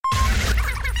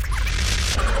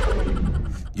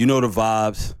You know the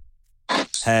vibes.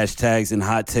 Hashtags and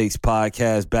Hot Takes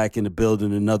podcast back in the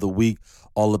building another week.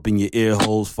 All up in your ear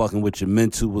holes, fucking with your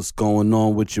mental. What's going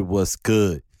on with you? What's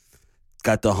good?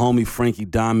 Got the homie Frankie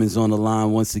Diamonds on the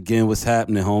line once again. What's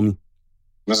happening, homie?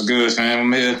 What's good, fam?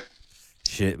 I'm here.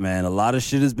 Shit, man. A lot of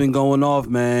shit has been going off,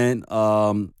 man.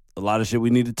 A lot of shit we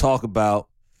need to talk about.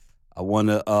 I want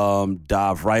to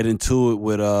dive right into it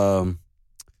with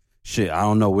shit. I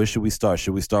don't know. Where should we start?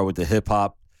 Should we start with the hip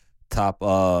hop top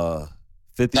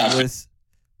 50 list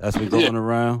that's been going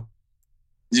around?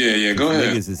 Yeah. Go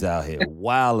ahead. Niggas is out here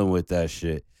wilding with that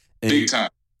shit. Big time.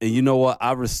 And you know what?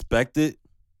 I respect it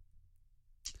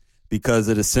because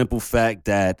of the simple fact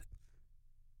that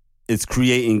it's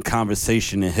creating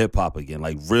conversation in hip hop again,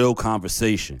 like real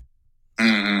conversation.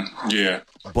 Mm-hmm. Yeah.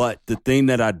 But the thing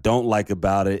that I don't like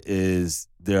about it is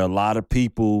there are a lot of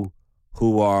people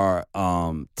who are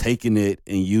taking it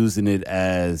and using it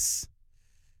as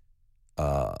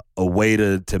a way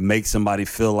to make somebody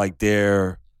feel like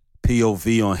their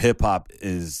POV on hip hop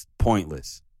is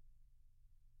pointless.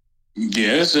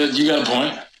 Yeah, you got a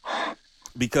point.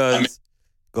 Because,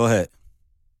 go ahead.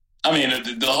 I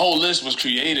mean, the whole list was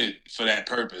created for that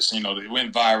purpose. You know, it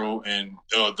went viral, and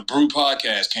the Brew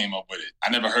podcast came up with it. I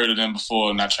never heard of them before.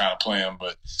 I'm not trying to play them,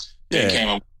 but they came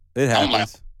up. It happens. I'm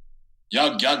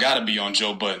like, y'all got to be on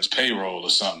Joe Budden's payroll or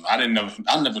something. I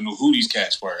never knew who these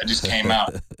cats were. It just came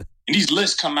out, and these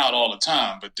lists come out all the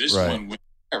time, but this one went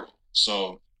viral.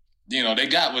 So, you know, they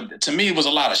got to me, it was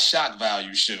a lot of shock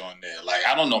value shit on there. Like,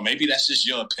 I don't know, maybe that's just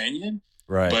your opinion,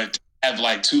 right? But have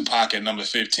like Tupac at number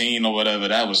 15 or whatever,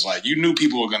 that was like, you knew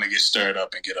people were going to get stirred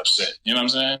up and get upset. You know what I'm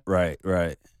saying? Right.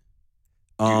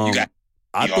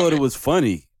 I thought it was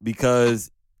funny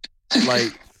because,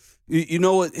 like, you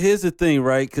know what? Here's the thing,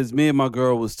 right? Because me and my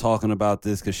girl was talking about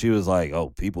this because she was like, oh,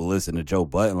 people listen to Joe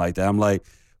Budden like that. I'm like,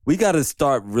 we got to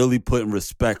start really putting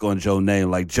respect on Joe's name.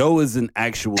 Like, Joe is an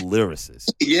actual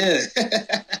lyricist. Yeah.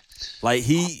 Like,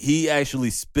 he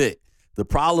actually spit. The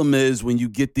problem is when you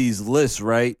get these lists,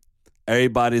 right?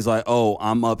 Everybody's like, oh,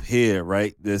 I'm up here,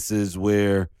 right? This is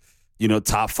where, you know,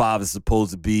 top 5 is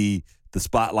supposed to be the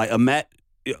spot. Like,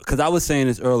 because I was saying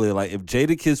this earlier, like, if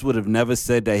Jadakiss would have never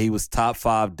said that he was top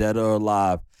 5 dead or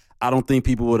alive, I don't think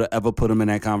people would have ever put him in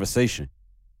that conversation.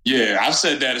 Yeah, I've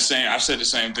said the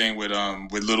same thing with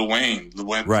Lil Wayne.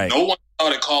 Right. No one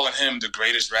started calling him the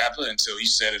greatest rapper until he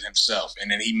said it himself, and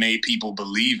then he made people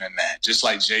believe in that, just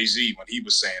like Jay-Z when he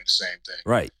was saying the same thing.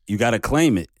 Right. You got to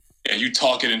claim it. Yeah, you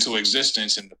talk it into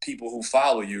existence, and the people who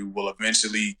follow you will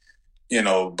eventually, you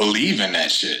know, believe in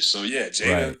that shit. So yeah,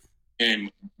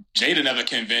 Jada never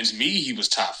convinced me he was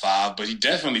top 5, but he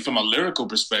definitely, from a lyrical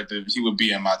perspective, he would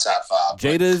be in my top 5.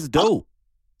 Jada is dope.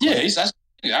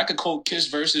 I could quote Kiss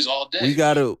verses all day.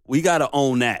 We gotta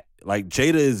own that. Like,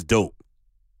 Jada is dope.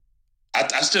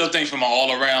 I still think from an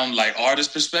all around like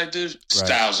artist perspective,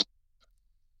 Styles.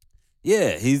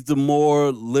 Yeah, he's the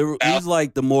more he's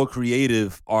like the more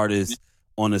creative artist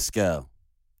on the scale.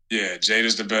 Yeah,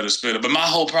 Jada's the better spitter. But my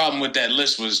whole problem with that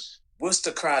list was, what's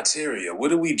the criteria?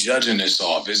 What are we judging this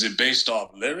off? Is it based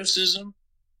off lyricism?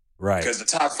 Right. Because the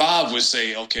top 5 would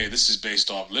say, okay, this is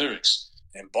based off lyrics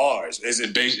and bars.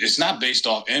 It's not based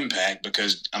off impact,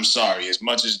 because I'm sorry, as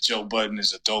much as Joe Budden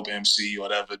is a dope MC or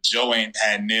whatever, Joe ain't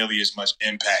had nearly as much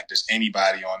impact as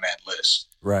anybody on that list.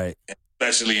 Right.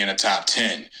 Especially in the top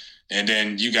 10. And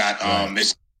then you got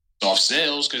it's off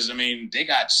sales, because, I mean, they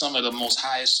got some of the most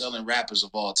highest selling rappers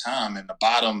of all time in the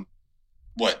bottom,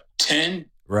 10?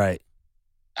 Right.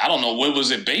 I don't know. What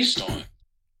was it based on?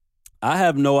 I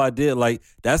have no idea. Like,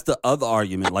 that's the other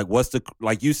argument. Like,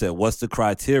 like you said, what's the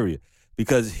criteria?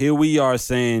 Because here we are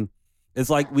saying, it's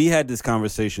like we had this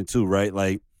conversation too, right?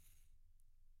 Like,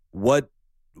 what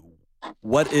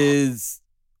is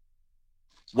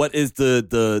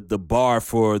the bar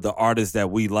for the artist that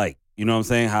we like? You know what I'm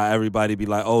saying? How everybody be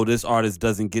like, oh, this artist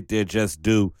doesn't get their just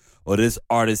due, or this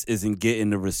artist isn't getting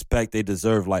the respect they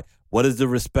deserve. Like, what is the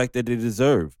respect that they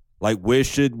deserve? Like, where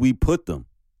should we put them?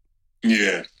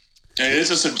 Yeah.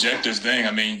 It's a subjective thing.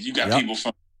 I mean, you got people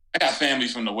I got family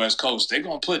from the West Coast. They're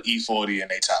gonna put E40 in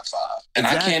their top 5, and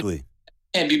exactly.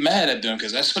 I can't be mad at them,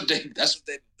 because that's what they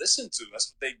listen to.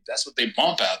 That's what they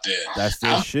bump out there. That's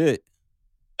their shit.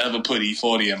 Never put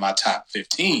E40 in my top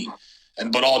 15,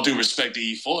 but all due respect to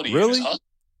E40. Really?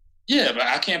 Yeah, but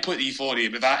I can't put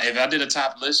E40. If I did a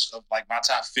top list of like my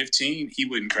top 15, he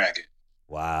wouldn't crack it.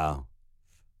 Wow.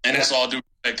 And that's all due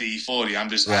respect to E40.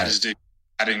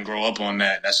 I didn't grow up on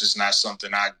that. That's just not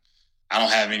something I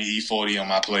don't have any E40 on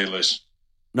my playlist.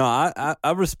 No, I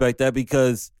respect that,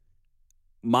 because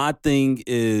my thing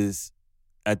is,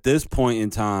 at this point in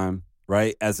time,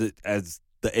 right, as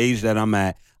the age that I'm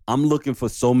at, I'm looking for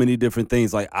so many different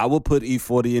things. Like, I would put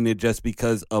E40 in there just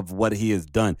because of what he has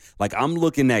done. Like, I'm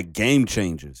looking at game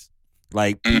changers.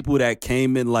 Like, people that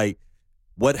came in, like,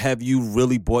 what have you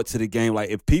really brought to the game? Like,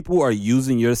 if people are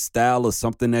using your style or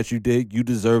something that you did, you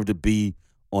deserve to be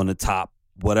on the top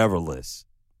whatever list.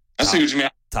 I see what you mean.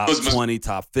 Top 20,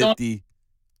 top 50.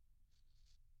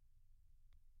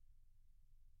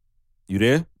 You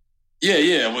there?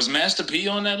 Yeah. Was Master P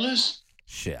on that list?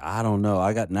 Shit, I don't know.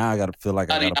 I got to feel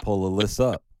like I got to pull the list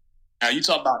up. Now you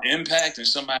talk about impact and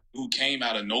somebody who came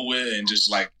out of nowhere and just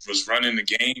like was running the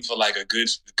game for like a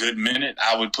good minute.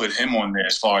 I would put him on there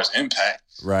as far as impact.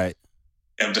 Right.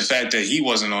 And the fact that he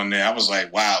wasn't on there, I was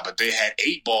like, wow. But they had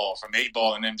 8 Ball from 8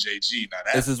 Ball and MJG. Now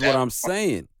this is what I'm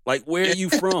saying. Like, where are you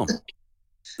from?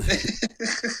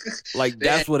 Like,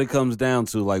 that's what it comes down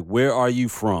to. Like, where are you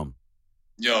from?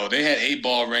 Yo, they had 8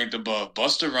 Ball ranked above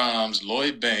Busta Rhymes,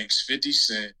 Lloyd Banks, 50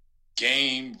 Cent,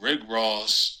 Game, Rick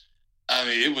Ross. I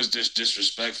mean, it was just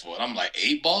disrespectful. And I'm like,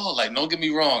 8 Ball? Like, don't get me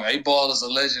wrong. 8 Ball is a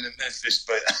legend in Memphis,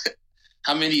 but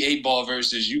how many 8 Ball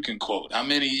verses you can quote? How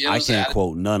many? You know, I can't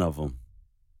quote none of them.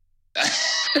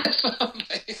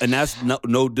 And that's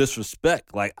no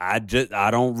disrespect. Like, I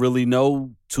don't really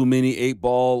know too many 8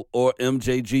 Ball or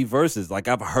MJG verses. Like,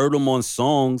 I've heard them on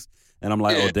songs, and I'm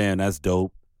like, oh, damn, that's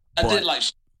dope. I did like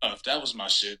Enough. That was my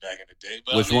shit back in the day.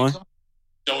 But which one?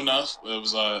 Show Enough. It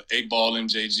was 8 Ball,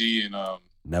 MJG, and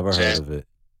never heard of it.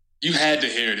 You had to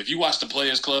hear it. If you watched the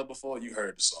Players Club before, you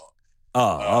heard the song.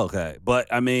 Oh, okay. But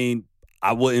I mean,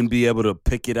 I wouldn't be able to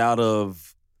pick it out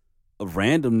of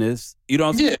randomness. You know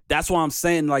what I'm saying? That's why I'm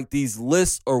saying, like, these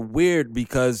lists are weird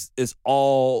because it's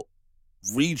all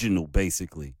regional,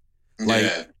 basically.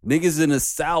 Like, niggas in the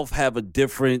South have a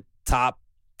different top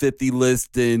 50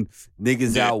 list than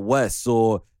niggas out west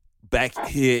or back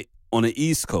here on the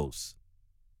East Coast.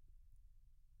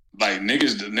 Like,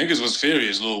 niggas was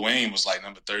furious. Lil Wayne was like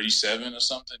number 37 or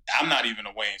something. I'm not even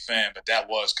a Wayne fan, but that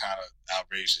was kind of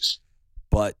outrageous.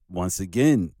 But once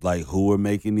again, like, who are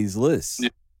making these lists?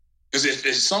 Because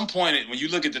at some point, when you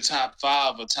look at the top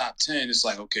 5 or top 10, it's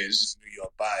like, okay, this is New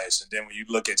York bias. And then when you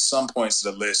look at some points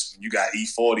of the list, when you got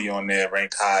E40 on there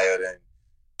ranked higher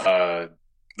than,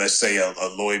 let's say, a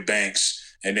Lloyd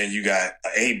Banks, and then you got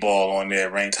an 8 Ball on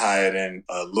there ranked higher than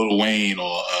Lil Wayne,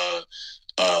 or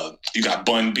you got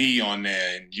Bun B on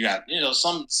there, and you got,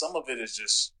 some of it is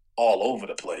just all over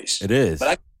the place. It is.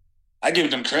 But I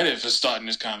give them credit for starting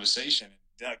this conversation.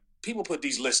 People put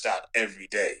these lists out every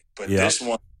day, but this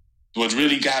one, what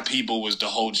really got people was the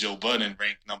whole Joe Budden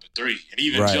ranked number 3. And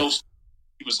even Joe,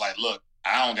 he was like, look,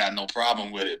 I don't got no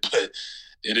problem with it, but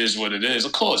it is what it is.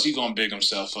 Of course, he's going to big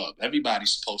himself up.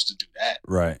 Everybody's supposed to do that.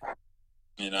 Right.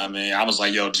 You know what I mean? I was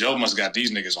like, yo, Joe must got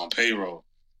these niggas on payroll.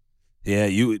 Yeah,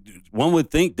 one would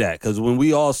think that, because when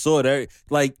we all saw it,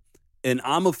 like, and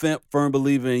I'm a firm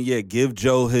believer in, give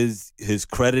Joe his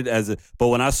credit but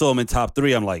when I saw him in top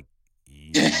 3, I'm like,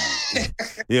 yeah.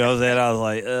 You know what I'm saying? I was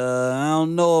like, I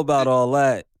don't know about all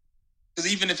that.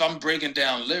 Because even if I'm breaking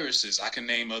down lyricists, I can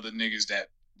name other niggas that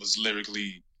was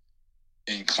lyrically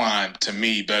inclined to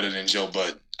me better than Joe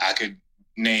Budden. I could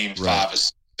name 5 or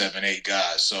 7, 8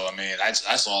 guys. So, I mean,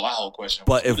 that's all our whole question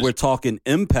was. But if we're talking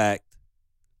impact,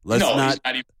 he's not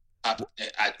even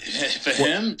for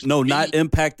him. No, not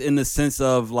impact in the sense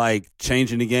of, like,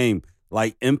 changing the game.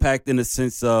 Like, impact in the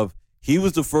sense of he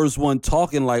was the first one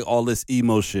talking like all this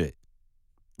emo shit.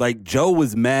 Like, Joe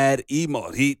was mad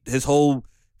emo. His whole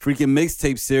freaking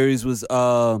mixtape series was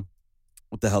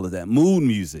what the hell is that? Mood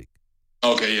music.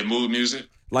 Okay, yeah, mood music.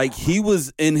 Like, he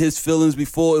was in his feelings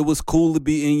before it was cool to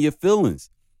be in your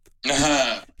feelings.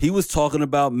 He was talking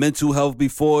about mental health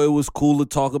before it was cool to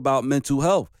talk about mental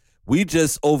health. We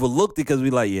just overlooked it because we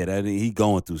like, that he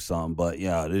going through something. But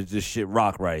there's this shit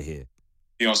rock right here.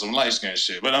 He on some light skin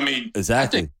shit. But I mean,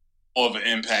 exactly. I think more of an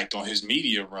impact on his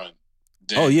media run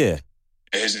than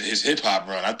his hip hop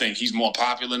run. I think he's more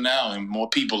popular now, and more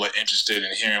people are interested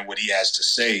in hearing what he has to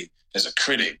say as a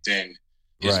critic than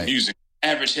his music.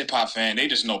 Average hip hop fan, they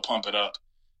just know Pump It Up,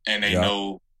 and they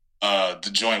know the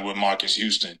joint with Marcus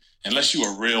Houston. Unless you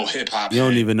a real hip hop, you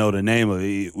don't even know the name of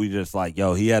it. We just like,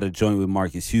 he had a joint with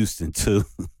Marcus Houston too.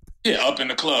 Yeah, Up in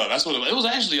the Club. That's what it was. It was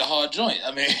actually a hard joint.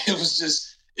 I mean, it was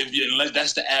just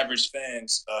that's the average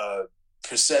fan's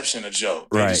perception of Joe.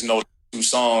 They just know 2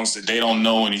 songs that they don't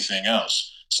know anything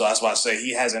else. So that's why I say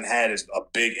he hasn't had a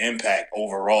big impact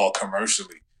overall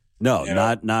commercially. No,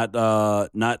 not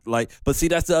like. But see,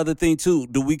 that's the other thing too.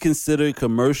 Do we consider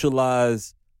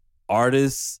commercialized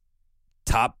artists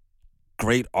top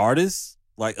great artists,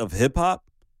 like, of hip hop?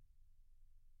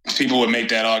 People would make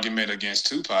that argument against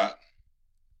Tupac.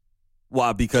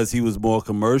 Why? Because he was more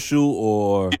commercial,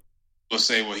 or will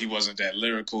say, well, he wasn't that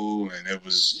lyrical, and it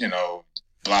was,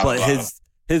 blah, but blah.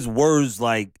 his words,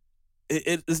 like,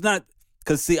 it's not,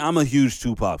 because, see, I'm a huge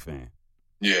Tupac fan.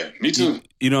 Yeah, me too.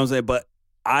 You know what I'm saying? But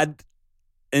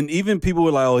and even people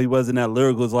were like, oh, he wasn't that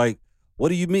lyrical. It's like, what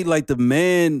do you mean? Like, the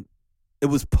man, it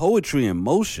was poetry in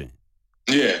motion.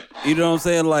 Yeah. You know what I'm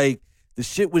saying? Like, the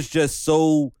shit was just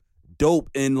so dope,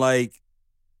 and, like,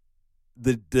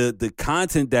 the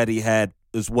content that he had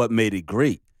is what made it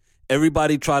great.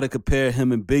 Everybody tried to compare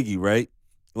him and Biggie, right?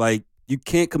 Like, you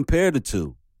can't compare the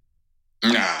two.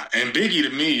 Nah, and Biggie to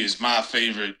me is my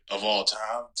favorite of all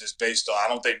time, just based on, I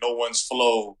don't think no one's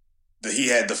flow, that he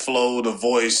had the flow, the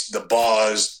voice, the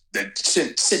bars, that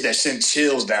sent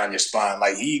chills down your spine.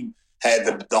 Like, he had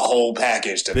the whole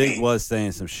package to me. Big was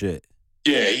saying some shit.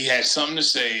 Yeah, he had something to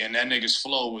say, and that nigga's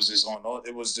flow was just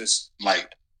it was just,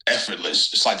 like,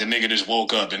 effortless. It's like the nigga just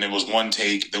woke up and it was one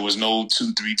take. There was no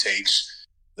 2-3 takes.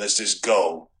 Let's just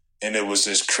go. And it was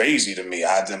just crazy to me.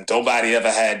 Nobody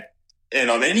ever had,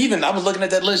 and even I was looking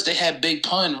at that list, they had Big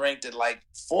Pun ranked at like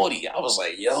 40. I was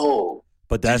like, yo.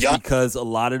 But that's because a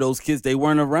lot of those kids, they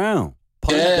weren't around.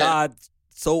 Pun died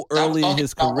so early in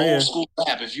his career. Old school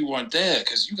rap if you weren't there,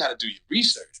 because you got to do your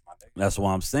research, my nigga. That's what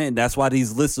I'm saying. That's why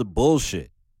these lists are bullshit.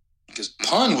 Because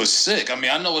Pun was sick. I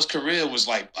mean, I know his career was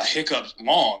like a hiccup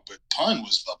long, but Pun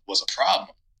was a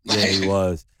problem. Yeah, he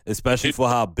was. Especially for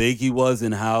how big he was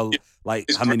and how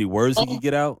many words he could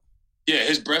get out. Yeah,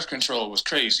 his breath control was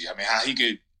crazy. I mean, how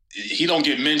he don't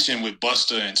get mentioned with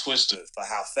Buster and Twister for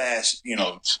how fast,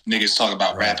 niggas talk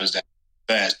about rappers that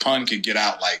fast. Pun could get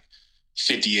out like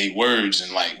 58 words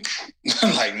and like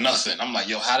like nothing. I'm like,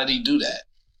 yo, how did he do that?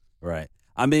 Right.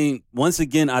 I mean, once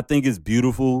again, I think it's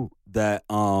beautiful that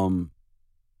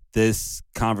this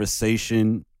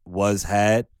conversation was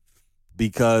had,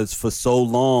 because for so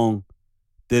long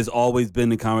there's always been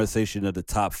the conversation of the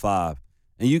top 5,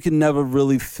 and you can never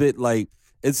really fit, like,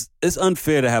 it's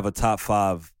unfair to have a top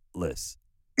 5 list.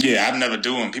 Yeah, I've never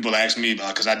do them. People ask me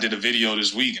because I did a video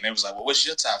this week, and they was like, well, what's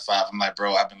your top 5? I'm like,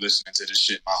 bro, I've been listening to this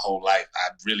shit my whole life. I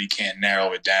really can't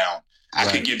narrow it down.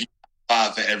 I could give you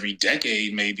 5 for every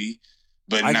decade, maybe.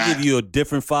 But I give you a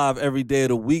different 5 every day of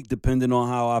the week, depending on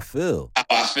how I feel. How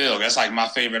I feel. That's like my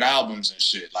favorite albums and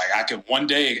shit. Like, I could, one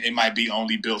day it might be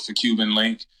Only Built for Cuban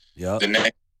Link. Yeah. The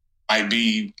next might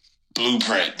be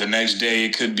Blueprint. The next day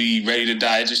it could be Ready to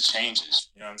Die. It just changes.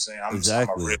 You know what I'm saying?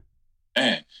 Exactly. I'm a real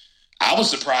man. I was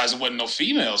surprised there wasn't no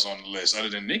females on the list other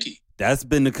than Nicki. That's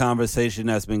been the conversation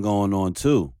that's been going on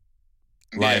too.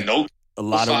 Like, a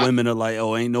lot of women are like,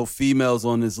 oh, ain't no females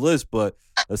on this list, but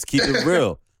let's keep it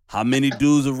real. How many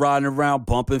dudes are riding around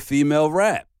bumping female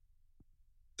rap?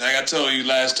 Like I told you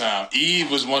last time, Eve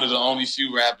was one of the only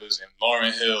few rappers, and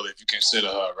Lauryn Hill, if you consider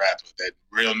her a rapper, that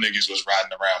real niggas was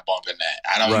riding around bumping that.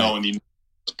 I don't know any niggas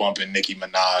was bumping Nicki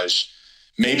Minaj.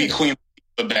 Maybe Queen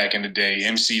back in the day,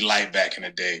 MC Lyte back in the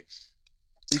day.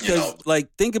 Because, like,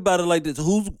 think about it like this.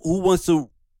 Who wants to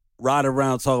ride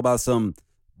around talk about something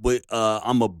with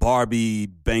I'm a Barbie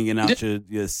banging out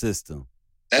your system?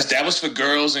 That was for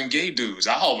girls and gay dudes.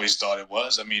 I always thought it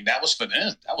was. I mean, that was for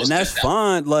them. That's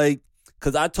fine. Like,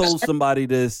 because I told somebody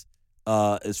this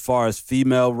as far as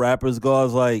female rappers go, I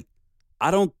was like,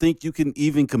 I don't think you can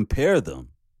even compare them.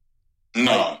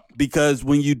 No. Like, because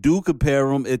when you do compare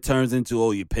them, it turns into,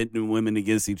 oh, you're pitting women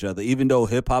against each other, even though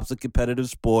hip-hop's a competitive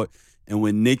sport. And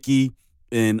when Nicki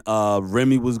and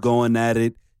Remy was going at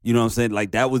it, you know what I'm saying?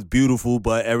 Like, that was beautiful,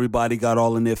 but everybody got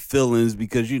all in their feelings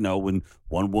because, when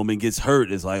one woman gets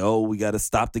hurt, it's like, oh, we got to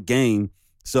stop the game.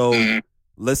 So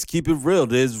let's keep it real.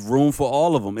 There's room for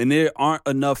all of them. And there aren't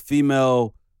enough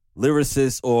female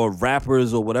lyricists or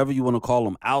rappers or whatever you want to call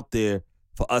them out there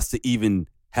for us to even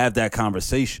have that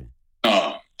conversation.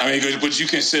 I mean, would you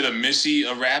consider Missy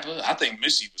a rapper? I think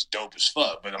Missy was dope as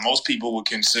fuck, but most people would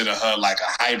consider her like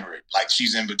a hybrid, like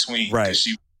she's in between. Right.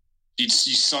 She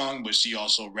sung, but she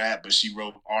also rapped, but she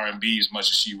wrote R&B as much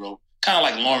as she wrote. Kind of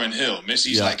like Lauryn Hill.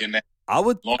 Missy's like in that. I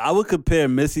would compare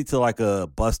Missy to like a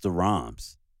Busta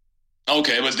Rhymes.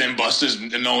 Okay, but then Busta's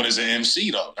known as an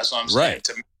MC though. That's what I'm saying. Right.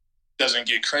 To me, doesn't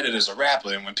get credit as a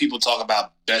rapper, and when people talk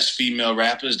about best female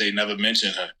rappers, they never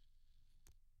mention her.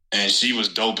 And she was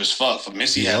dope as fuck. For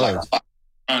Missy had like a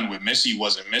run with Missy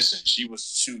wasn't missing. She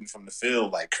was shooting from the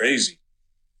field like crazy.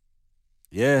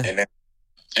 Yeah.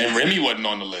 And Remy wasn't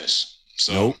on the list.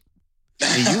 So nope.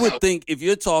 And you would think if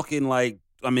you're talking like,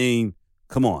 I mean,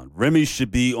 come on, Remy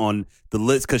should be on the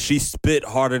list because she spit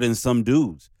harder than some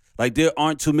dudes. Like, there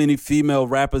aren't too many female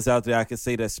rappers out there I could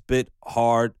say that spit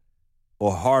hard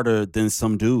or harder than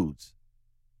some dudes.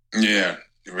 Yeah.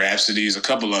 Rhapsody is a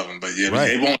couple of them, but yeah,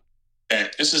 they won't.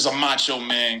 This is a macho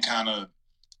man kind of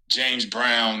James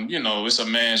Brown, it's a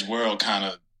man's world kind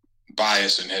of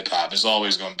bias in hip hop. It's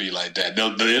always going to be like that.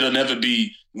 It'll never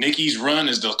be. Nicki's run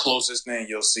is the closest thing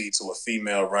you'll see to a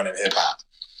female running hip hop.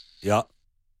 Yep.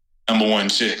 Number one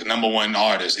chick, number one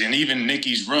artist. And even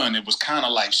Nicki's run, it was kind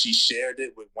of like she shared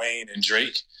it with Wayne and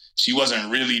Drake. She wasn't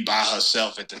really by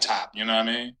herself at the top. You know what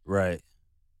I mean? Right.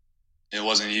 It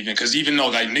wasn't even, because even though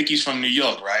like Nicki's from New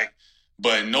York, right?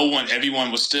 But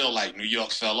everyone was still like, New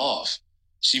York fell off.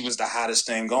 She was the hottest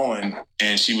thing going,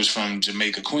 and she was from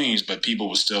Jamaica, Queens, but people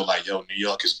were still like, yo, New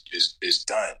York is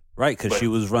done. Right, because she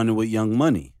was running with Young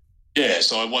Money. Yeah,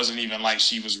 so it wasn't even like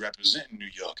she was representing New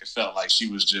York. It felt like she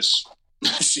was just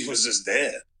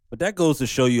there. But that goes to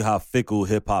show you how fickle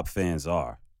hip-hop fans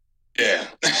are. Yeah.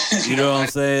 You know what I'm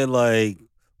saying? Like,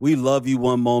 we love you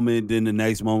one moment, then the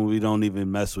next moment we don't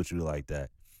even mess with you like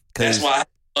that. That's why I have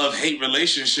a love-hate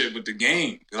relationship with the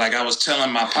game. Like I was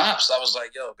telling my pops, I was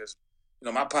like, yo, because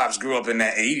my pops grew up in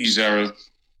that 80s era,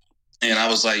 and I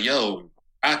was like, yo,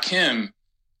 Rakim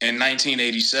in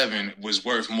 1987 was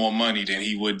worth more money than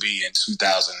he would be in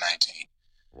 2019.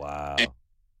 Wow.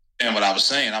 And what I was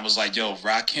saying, I was like, yo,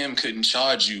 Rakim couldn't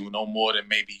charge you no more than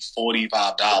maybe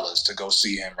 $45 to go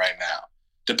see him right now,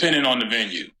 depending on the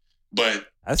venue. But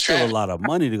that's still a lot of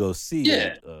money to go see.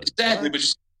 Yeah, exactly.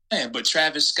 But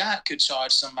Travis Scott could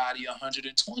charge somebody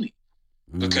 $120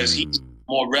 because he's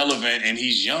more relevant and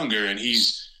he's younger and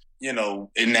he's, in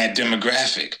that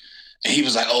demographic. And he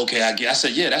was like, okay, I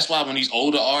said, yeah, that's why when these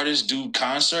older artists do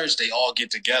concerts, they all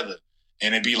get together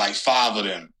and it'd be like 5 of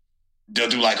them. They'll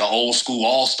do like an old school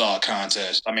all-star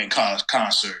concert.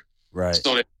 Right.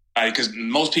 So because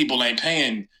most people ain't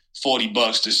paying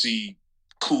 $40 to see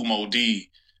Kool Moe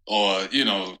or,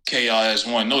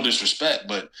 KRS-One, no disrespect,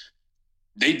 but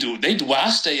they do. Where I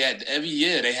stay at every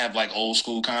year, they have like old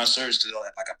school concerts,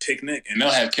 like a picnic, and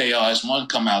they'll have KRS-One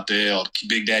come out there or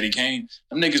Big Daddy Kane.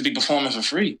 Them niggas be performing for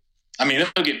free. I mean,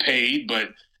 they'll get paid,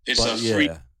 but it's free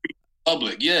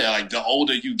public. Yeah, like the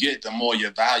older you get, the more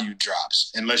your value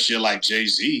drops, unless you're like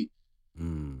Jay-Z.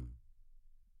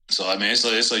 So, I mean,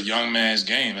 it's a young man's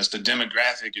game. It's the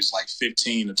demographic is like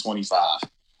 15 to 25.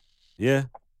 Yeah.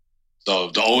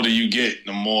 So the older you get,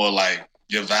 the more like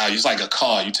your value. It's like a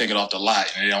car. You take it off the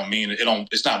lot, and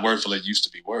it's not worth what it used to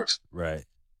be worth. Right.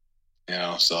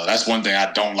 So that's one thing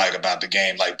I don't like about the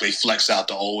game. Like they flex out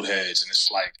the old heads, and it's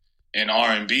like in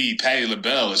R&B, Patti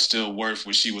LaBelle is still worth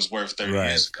what she was worth 30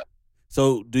 years ago.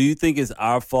 So do you think it's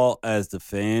our fault as the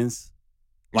fans?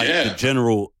 Like the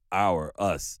general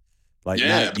us. Like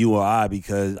not you or I,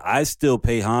 because I still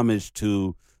pay homage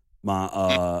to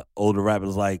my older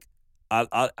rappers. Like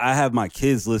I have my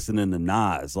kids listening to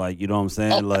Nas. Like, you know what I'm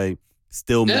saying? Like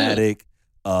Stillmatic.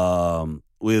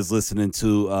 We was listening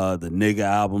to the Nigga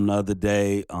album the other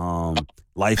day.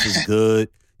 Life is Good.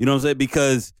 You know what I'm saying?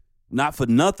 Because not for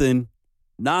nothing,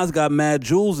 Nas got mad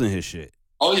jewels in his shit.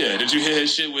 Oh, yeah. Did you hear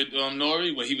his shit with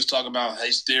Nori when he was talking about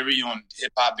his theory on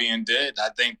hip-hop being dead? I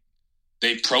think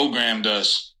they programmed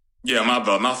us. Yeah,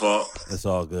 my fault. It's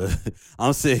all good.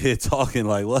 I'm sitting here talking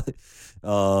like, what?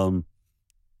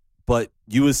 But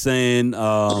you were saying...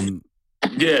 yeah,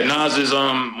 Nas is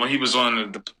when he was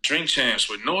on the Drink Champs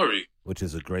with Nori. Which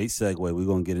is a great segue. We're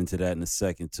going to get into that in a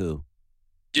second, too.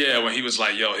 Yeah, when he was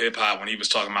like, yo, hip-hop, when he was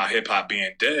talking about hip-hop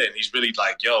being dead, and he's really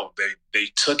like, yo, they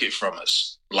took it from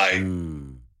us. Like,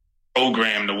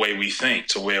 programmed the way we think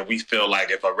to where we feel like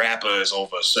if a rapper is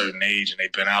over a certain age and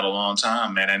they've been out a long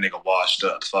time, man, that nigga washed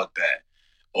up. Fuck that.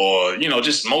 Or,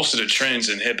 just most of the trends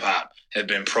in hip-hop have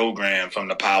been programmed from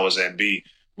the powers that be.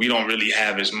 We don't really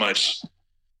have as much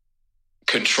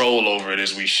control over it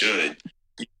as we should.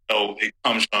 It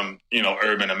comes from,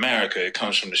 urban America. It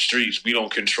comes from the streets. We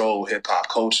don't control hip-hop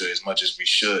culture as much as we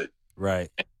should. Right.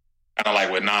 Kind of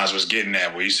like what Nas was getting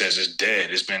at, where he says it's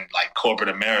dead. It's been like corporate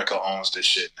America owns this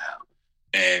shit now.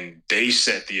 And they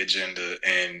set the agenda,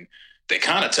 and they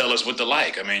kind of tell us what to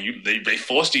like. I mean, they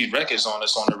force these records on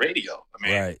us on the radio. I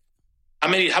mean,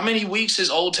 right. How many weeks has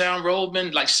Old Town Road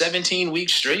been? Like 17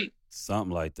 weeks straight?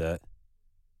 Something like that.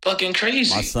 Fucking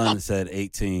crazy. My son said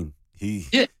 18. He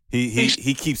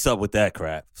keeps up with that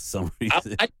crap for some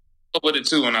reason. I up with it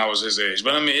too when I was his age.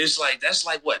 But I mean, it's like, that's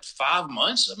like what, 5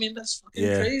 months? I mean, that's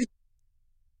fucking crazy.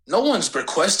 No one's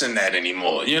requesting that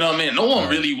anymore. You know what I mean? No one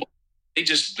really.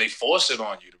 They force it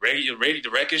on you. The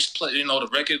records play. The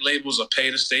record labels will pay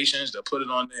the stations. They'll put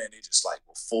it on there, and they just like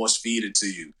will force feed it to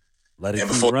you. Let it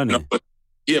keep running.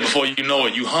 Before you know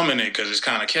it, you humming it because it's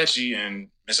kind of catchy and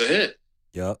it's a hit.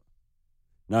 Yep.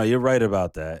 No, you're right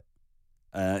about that.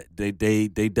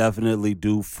 They definitely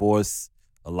do force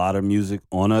a lot of music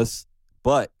on us.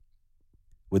 But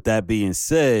with that being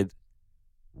said,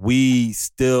 we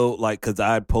still like, because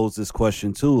I posed this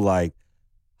question too, like,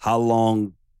 how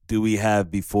long do we have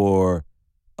before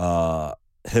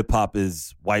hip hop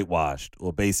is whitewashed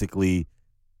or basically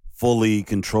fully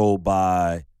controlled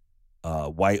by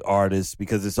white artists?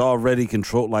 Because it's already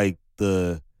controlled, like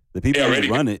the people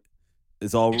who run it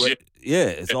is already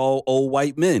it's all old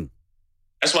white men.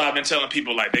 That's why I've been telling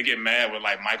people, like, they get mad when,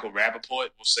 like, Michael Rappaport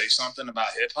will say something about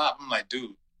hip hop. I'm like,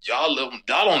 dude, y'all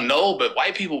don't know, but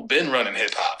white people been running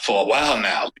hip hop for a while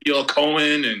now. Leo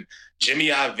Cohen and Jimmy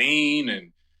Iovine,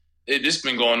 and it's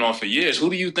been going on for years.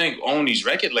 Who do you think own these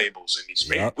record labels and these?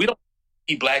 Yep. We don't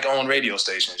need black-owned radio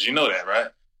stations. You know that, right?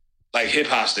 Like hip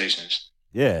hop stations.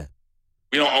 Yeah.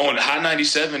 We don't own High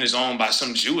 97 is owned by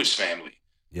some Jewish family.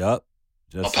 Yep.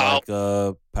 Just like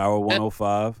Power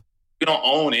 105. We don't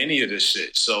own any of this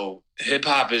shit. So hip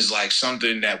hop is like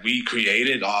something that we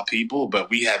created, our people, but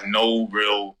we have no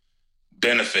real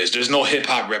benefits. There's no hip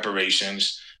hop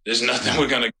reparations. There's nothing we're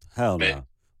gonna. Hell no.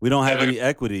 We don't have any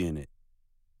equity in it.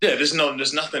 Yeah, there's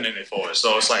nothing in it for us.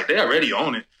 So it's like they already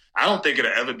own it. I don't think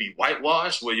it'll ever be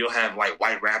whitewashed where you'll have like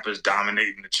white rappers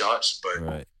dominating the charts. But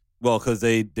right. Well, because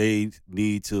they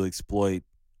need to exploit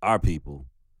our people.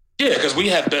 Yeah, because we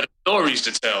have better stories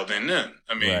to tell than them.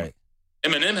 I mean. Right.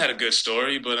 Eminem had a good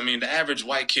story, but I mean, the average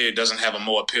white kid doesn't have a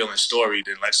more appealing story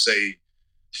than, let's say,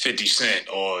 50 Cent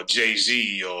or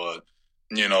Jay-Z or,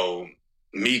 you know,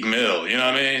 Meek Mill. You know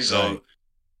what I mean? So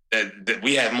that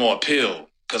we have more appeal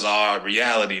because of our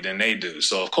reality than they do.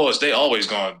 So, of course, they always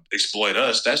going to exploit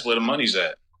us. That's where the money's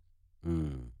at.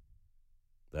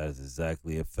 That is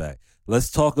exactly a fact. Let's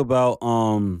talk about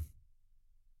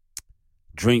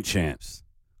Drink Champs,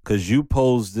 because you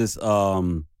posed this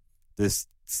this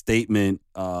statement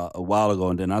a while ago,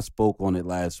 and then I spoke on it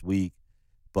last week.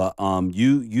 But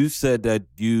you said that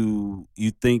you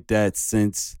think that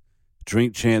since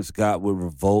Drink Champs got with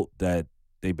Revolt that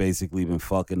they basically been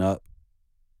fucking up.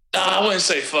 I wouldn't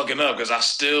say fucking up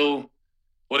because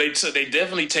they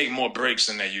definitely take more breaks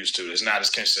than they used to. It's not as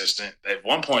consistent. At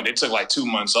one point, they took like 2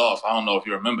 months off. I don't know if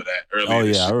you remember that earlier. Oh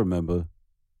yeah, I remember.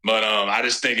 But I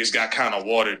just think it's got kind of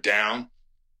watered down.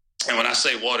 And when I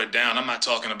say watered down, I'm not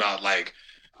talking about like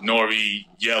Nori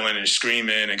yelling and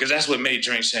screaming, because that's what made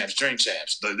Drink Champs.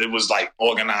 It was like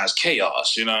organized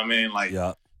chaos, you know what I mean? Like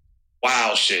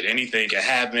wild shit. Anything can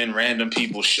happen. Random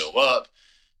people show up.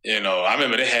 You know, I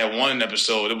remember they had one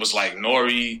episode. It was like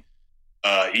Nori,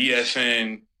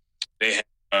 EFN. They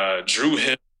had Drew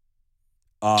Hill.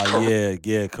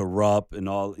 Corrupt and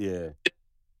all. Yeah.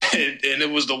 And it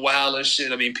was the wildest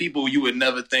shit. I mean, people you would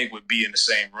never think would be in the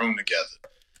same room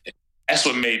together. That's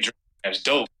what made Drink Champs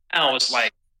dope. Now it's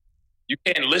like, you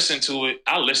can't listen to it.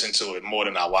 I listen to it more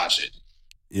than I watch it.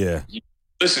 Yeah. You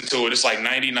listen to it. It's like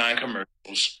 99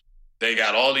 commercials. They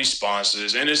got all these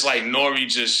sponsors. And it's like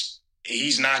Nori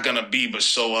he's not going to be but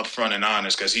so upfront and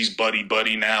honest because he's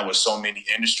buddy now with so many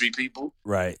industry people.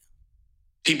 Right.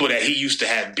 People that he used to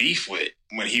have beef with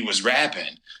when he was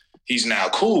rapping, he's now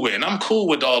cool with. And I'm cool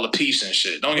with all the peace and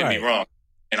shit. Don't get me wrong.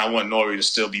 And I want Nori to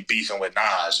still be beefing with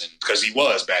Nas because he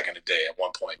was back in the day at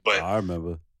one point. But I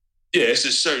remember. Yeah, it's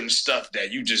just certain stuff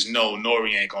that you just know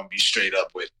Nori ain't going to be straight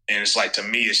up with. And it's like, to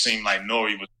me, it seemed like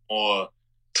Nori was more,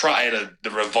 prior to the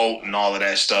Revolt and all of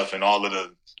that stuff and all of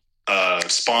the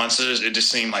sponsors, it just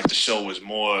seemed like the show was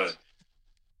more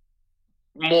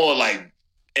like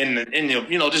in the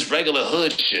you know, just regular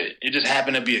hood shit. It just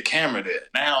happened to be a camera there.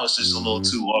 Now it's just a little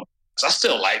too up. I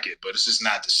still like it, but it's just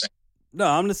not the same. No,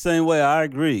 I'm the same way. I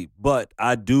agree. But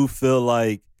I do feel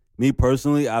like, me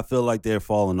personally, I feel like they're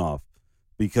falling off.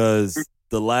 Because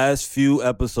the last few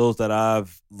episodes that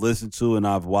I've listened to and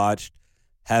I've watched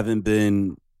haven't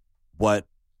been what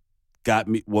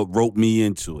wrote me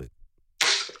into it.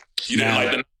 You didn't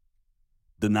like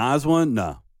the Nas one?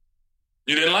 No.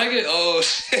 You didn't like it? Oh,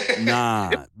 shit.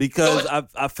 Nah, because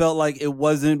I felt like it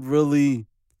wasn't really.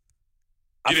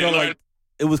 I felt like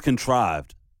it was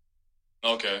contrived.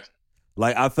 Okay.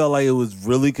 Like, I felt like it was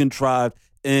really contrived.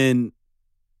 And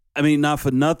I mean, not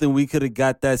for nothing, we could have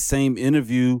got that same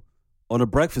interview on The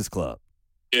Breakfast Club.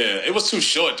 Yeah, it was too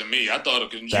short to me. I thought it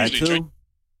could usually drink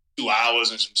 2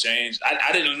 hours and some change.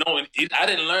 I didn't know. I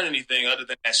didn't learn anything other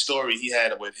than that story he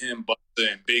had with him,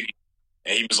 Busta, and Biggie.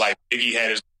 And he was like, Biggie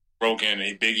had his broken,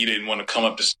 and Biggie didn't want to come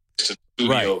up to the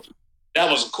studio. Right.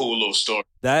 That was a cool little story.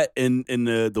 That and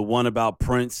the one about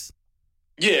Prince.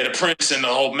 Yeah, the Prince and the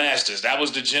whole Masters. That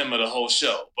was the gem of the whole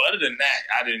show. But other than that,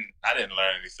 I didn't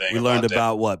learn anything. We learned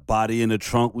about what? Body in the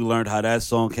Trunk. We learned how that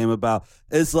song came about.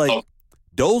 It's like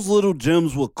those little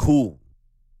gems were cool.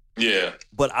 Yeah.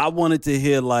 But I wanted to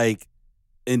hear like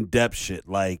in-depth shit.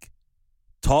 Like,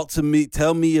 talk to me,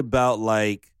 tell me about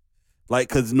like Like,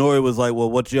 because Nori was like,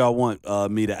 well, what y'all want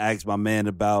me to ask my man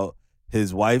about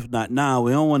his wife? Nah,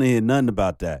 we don't want to hear nothing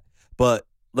about that. But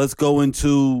let's go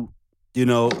into,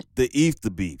 the ether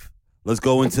beef. Let's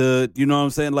go into, you know what I'm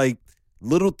saying? Like,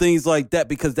 little things like that,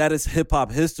 because that is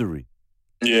hip-hop history.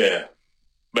 Yeah.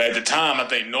 But at the time, I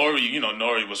think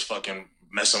Nori was fucking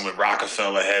messing with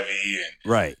Rockefeller heavy. And,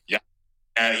 right. Yeah.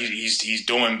 And he's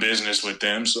doing business with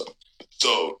them. So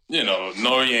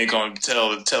Nori ain't gonna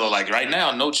tell her like right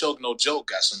now, No Choke, No Joke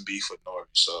got some beef with Nori.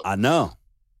 So I know.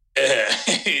 Yeah,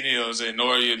 you know what I'm saying?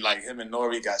 Nori, like him and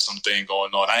Nori got something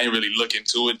going on. I ain't really look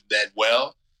into it that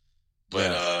well.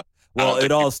 But well,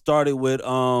 it all started with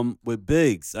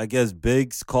Biggs. I guess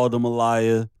Biggs called him a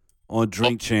liar on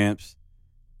Drink Champs.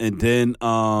 And then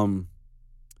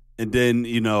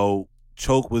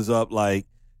Choke was up like,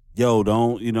 yo,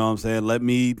 don't, you know what I'm saying? Let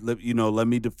me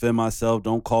defend myself.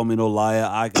 Don't call me no liar.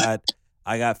 I got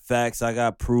facts. I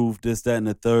got proof, this, that, and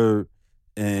the third,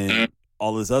 and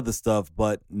all this other stuff.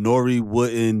 But Nori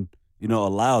wouldn't,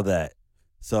 allow that.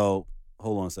 So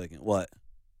hold on a second. What?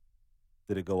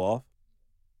 Did it go off?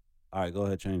 All right, go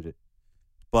ahead, change it.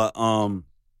 But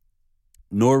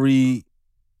Nori,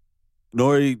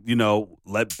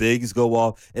 let Biggs go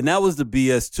off. And that was the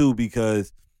BS too,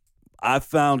 because I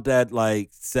found that like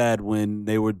sad when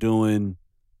they were doing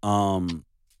the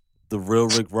real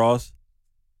Rick Ross.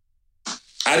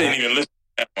 I didn't even listen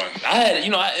to that one.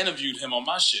 I interviewed him on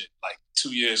my shit like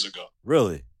 2 years ago.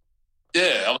 Really?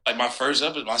 Yeah, that was like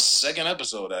my second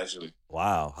episode actually.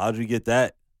 Wow, how'd you get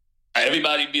that?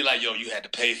 Everybody be like, yo, you had to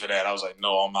pay for that. I was like, no,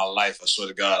 all my life, I swear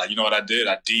to God. Like, you know what I did?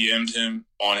 I DM'd him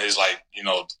on his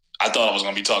I thought I was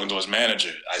going to be talking to his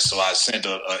manager. So I sent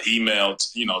an email,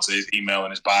 to his email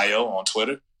in his bio on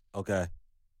Twitter. Okay.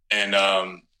 And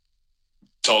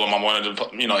told him I wanted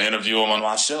to, interview him on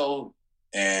my show.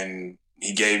 And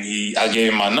I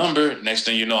gave him my number. Next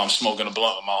thing you know, I'm smoking a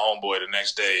blunt with my homeboy the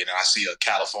next day. And I see a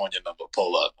California number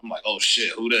pull up. I'm like, oh,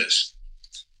 shit, who this?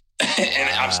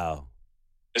 Wow.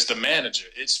 It's the manager.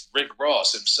 It's Rick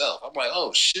Ross himself. I'm like,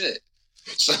 oh, shit.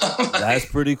 So, that's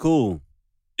pretty cool.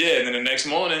 Yeah, and then the next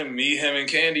morning, me, him, and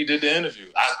Candy did the interview.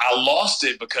 I lost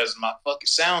it because my fucking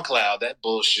SoundCloud, that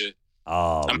bullshit.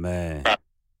 Oh, man. I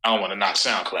don't want to knock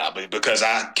SoundCloud, but because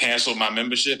I canceled my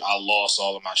membership, I lost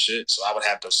all of my shit. So I would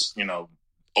have to,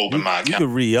 open my account. You could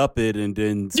re-up it and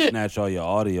then snatch all your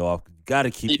audio off. You got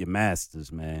to keep your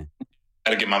masters, man.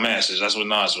 Got to get my masters. That's what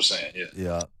Nas was saying, yeah.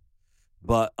 Yeah.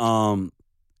 But,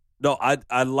 no,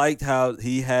 I liked how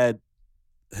he had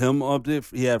him up there.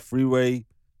 He had Freeway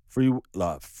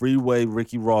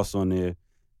Ricky Ross on there,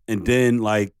 and then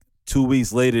like 2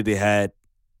 weeks later they had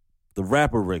the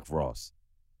rapper Rick Ross.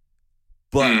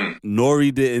 But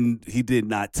Nori did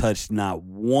not touch not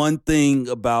one thing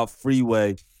about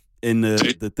Freeway in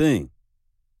the thing.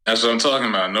 That's what I'm talking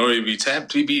about. Nori be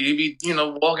tapped, he be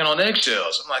walking on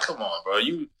eggshells. I'm like, come on, bro,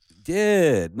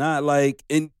 not like,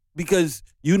 and because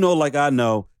like I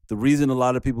know the reason a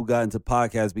lot of people got into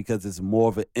podcasts because it's more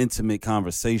of an intimate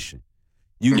conversation.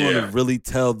 You want to really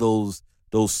tell those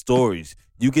stories.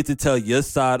 You get to tell your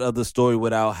side of the story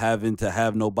without having to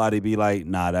have nobody be like,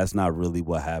 nah, that's not really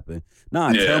what happened.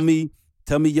 Nah, tell me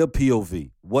your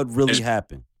POV. What really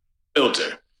happened?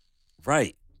 Filter.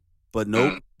 Right. But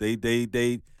nope,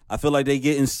 they I feel like they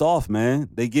getting soft, man.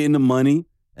 They getting the money,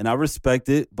 and I respect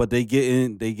it, but they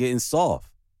getting soft.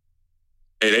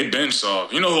 Hey, they been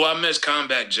soft. You know who I miss?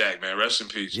 Combat Jack, man. Rest in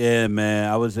peace. Yeah, man.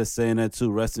 I was just saying that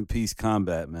too. Rest in peace,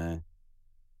 Combat, man.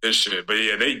 This shit. But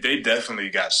yeah, they definitely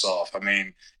got soft. I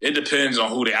mean, it depends on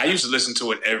who I used to listen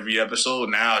to it every episode.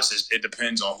 Now it's just, it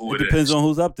depends on who it is. It depends on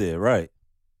who's up there, right.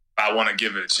 I want to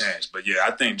give it a chance. But yeah,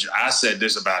 I think I said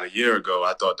this about a year ago.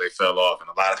 I thought they fell off. And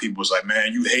a lot of people was like,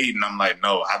 man, you hating. I'm like,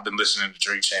 no, I've been listening to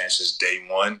Drink Champs since day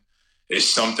one. It's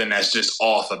something that's just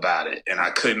off about it. And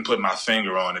I couldn't put my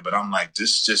finger on it. But I'm like,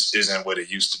 this just isn't what it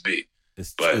used to be.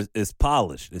 It's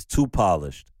polished. It's too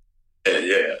polished.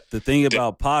 Yeah. The thing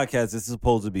about podcasts, it's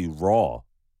supposed to be raw.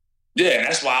 Yeah, and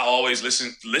that's why I always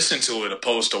listen to it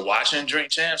opposed to watching Drink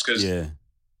Champs, because it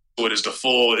is the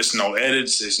full. It's no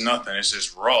edits. It's nothing. It's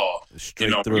just raw. It's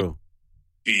straight through.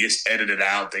 It's edited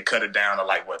out. They cut it down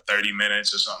to 30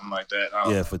 minutes or something like that.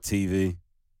 Yeah, for TV.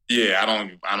 Yeah,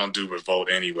 I don't do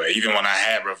Revolt anyway. Even when I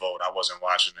had Revolt, I wasn't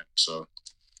watching it. So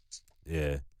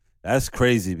yeah, that's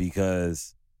crazy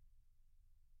because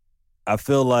I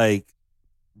feel like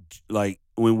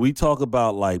when we talk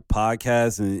about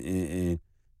podcasts and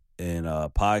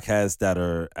podcasts that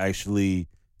are actually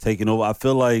taking over, I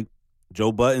feel like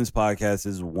Joe Budden's podcast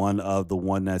is one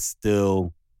that's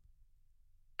still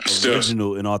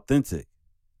original and authentic.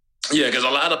 Yeah, because a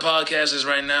lot of podcasters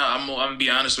right now, I'm gonna be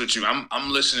honest with you,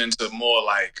 I'm listening to more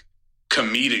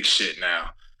comedic shit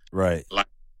now. Right. Like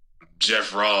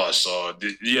Jeff Ross or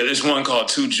there's one called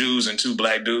Two Jews and Two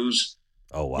Black Dudes.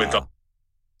 Oh wow. With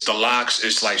the locks,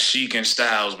 it's like Chic and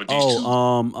Styles with these two.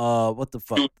 What the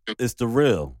fuck? It's The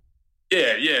Real.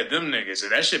 Yeah, them niggas.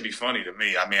 That shit be funny to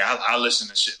me. I mean, I listen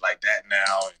to shit like that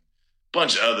now and a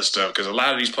bunch of other stuff because a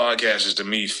lot of these podcasters to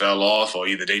me fell off or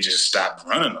either they just stopped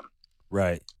running them.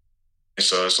 Right. And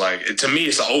so it's like, to me,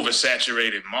 it's an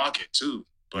oversaturated market too.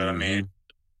 But I mean,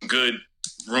 good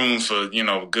room for,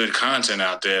 good content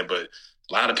out there. But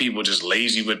a lot of people just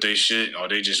lazy with their shit or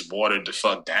they just watered the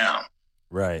fuck down.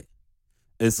 Right.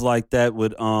 It's like that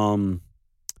with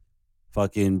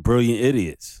fucking Brilliant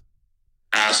Idiots.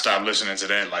 I stopped listening to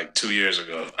that like 2 years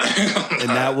ago.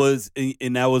 and that was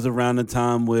around the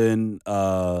time when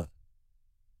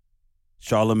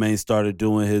Charlemagne started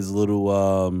doing his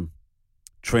little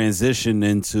transition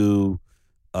into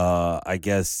I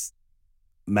guess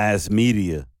mass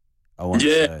media. I want to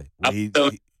say. I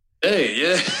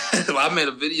made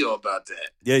a video about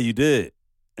that. Yeah, you did.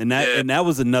 And that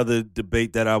was another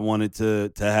debate that I wanted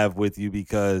to have with you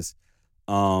because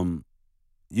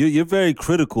you're very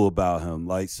critical about him.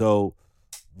 Like so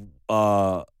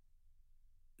you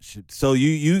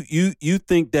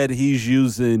think that he's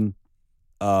using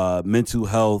mental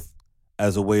health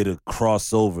as a way to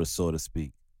cross over, so to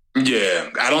speak. Yeah,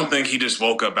 I don't think he just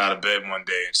woke up out of bed one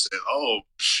day and said, all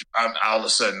of a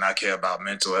sudden I care about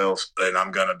mental health and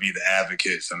I'm going to be the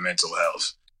advocate for mental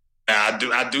health. Now,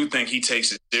 I do think he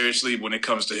takes it seriously when it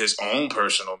comes to his own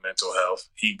personal mental health.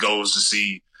 He goes to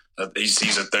see, he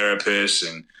sees a therapist,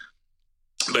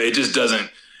 but it just doesn't,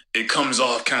 it comes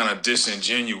off kind of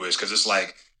disingenuous because it's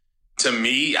like, to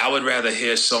me, I would rather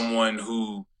hear someone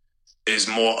who is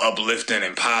more uplifting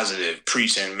and positive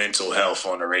preaching mental health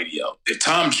on the radio. If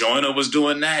Tom Joyner was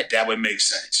doing that, that would make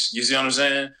sense. You see what I'm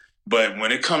saying? But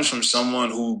when it comes from someone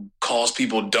who calls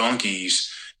people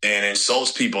donkeys and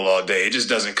insults people all day, it just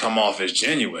doesn't come off as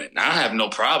genuine. Now, I have no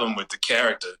problem with the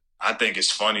character. I think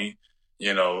it's funny.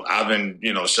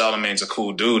 Charlemagne's a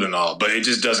cool dude and all, but it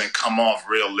just doesn't come off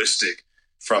realistic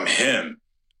from him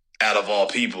out of all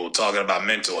people talking about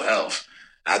mental health.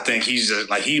 I think he's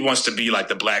he wants to be like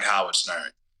the Black Howard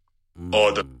Stern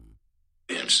or the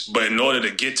Williams. But in order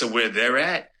to get to where they're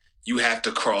at, you have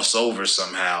to cross over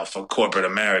somehow for corporate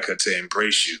America to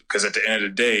embrace you. Because at the end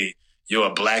of the day, you're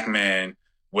a black man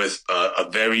with a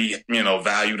very,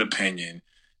 valued opinion.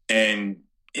 And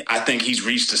I think he's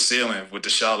reached the ceiling with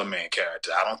the Charlemagne character.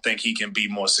 I don't think he can be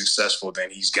more successful than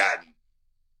he's gotten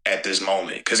at this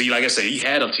moment. Because like I said, he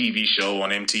had a TV show on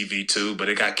MTV too, but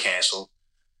it got canceled.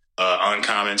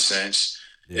 Uncommon Sense.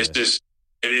 Yeah. It's just,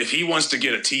 if he wants to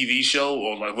get a TV show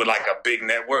or with a big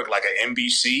network like an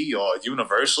NBC or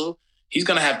Universal, he's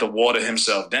going to have to water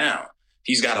himself down.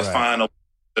 He's got to find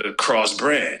a cross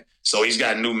brand. So he's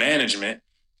got new management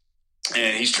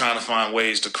and he's trying to find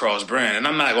ways to cross brand. And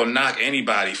I'm not going to knock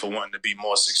anybody for wanting to be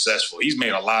more successful. He's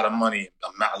made a lot of money,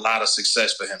 a lot of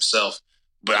success for himself,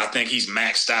 but I think he's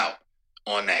maxed out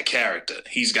on that character.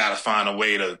 He's got to find a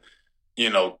way to,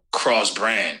 cross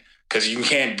brand. Because you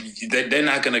can't, they're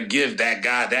not going to give that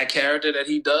guy, that character that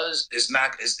he does, it's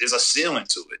a ceiling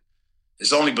to it.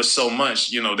 It's only but so much,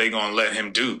 they're going to let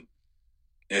him do.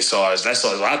 That's all.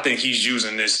 I think he's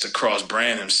using this to cross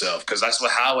brand himself because that's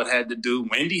what Howard had to do.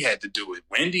 Wendy had to do it.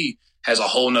 Wendy has a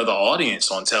whole nother audience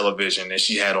on television than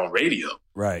she had on radio.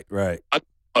 Right. I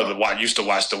used to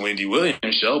watch the Wendy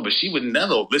Williams show, but she would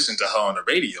never listen to her on the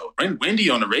radio. Wendy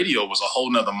on the radio was a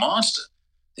whole nother monster.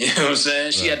 You know what I'm saying?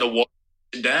 Right. She had to walk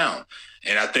down.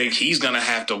 And I think he's going to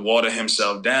have to water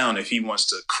himself down if he wants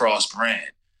to cross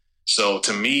brand. So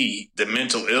to me, the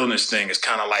mental illness thing is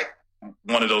kind of like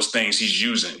one of those things he's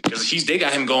using because they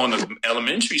got him going to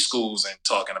elementary schools and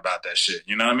talking about that shit.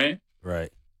 You know what I mean?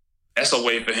 Right. That's a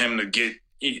way for him to get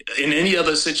in any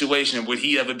other situation. Would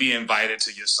he ever be invited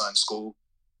to your son's school?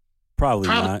 Probably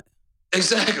not.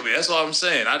 Exactly. That's all I'm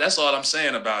saying. That's all I'm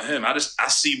saying about him. I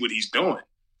see what he's doing.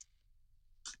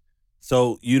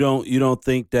 So you don't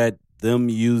think that them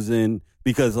using,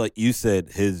 because like you said,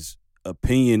 his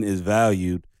opinion is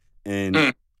valued, and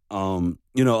a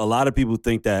lot of people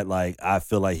think that like I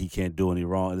feel like he can't do any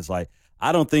wrong. And it's like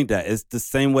I don't think that. It's the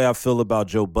same way I feel about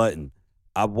Joe Budden.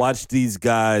 I watched these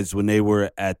guys when they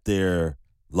were at their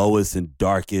lowest and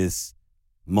darkest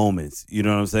moments. You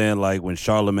know what I'm saying? Like when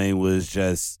Charlemagne was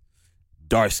just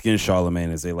dark-skinned Charlemagne,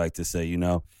 as they like to say,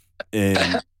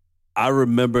 and I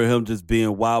remember him just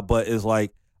being wild, but it's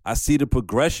like I see the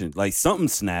progression. Like something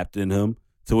snapped in him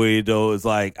to where it's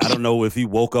like I don't know if he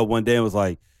woke up one day and was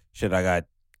like, "Shit, I got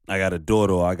a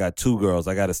daughter, or I got two girls,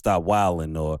 I got to stop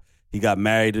wilding," or he got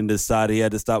married and decided he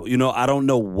had to stop. I don't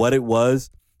know what it was,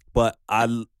 but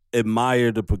I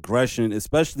admire the progression,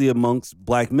 especially amongst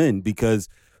black men, because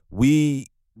we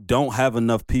don't have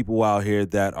enough people out here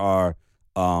that are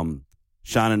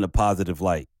shining a positive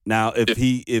light. Now, if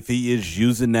he is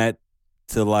using that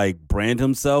to like brand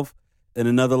himself in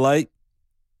another light,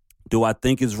 do I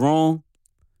think it's wrong?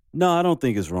 No, I don't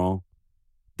think it's wrong.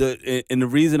 And the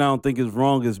reason I don't think it's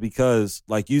wrong is because,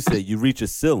 like you said, you reach a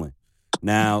ceiling.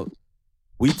 Now,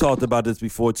 we talked about this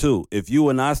before too. If you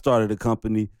and I started a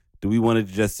company, do we want it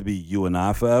just to be you and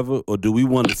I forever, or do we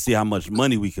want to see how much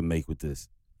money we can make with this?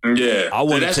 Yeah, I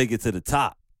want to take it to the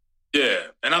top. Yeah,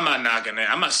 and I'm not knocking that.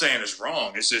 I'm not saying it's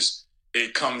wrong. It's just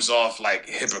it comes off like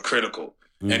hypocritical.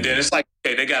 Mm. And then it's like,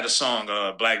 hey, they got a song,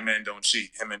 "Black Men Don't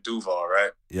Cheat," him and Duval,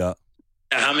 right? Yeah.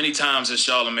 And how many times has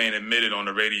Charlamagne admitted on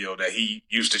the radio that he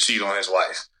used to cheat on his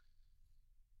wife?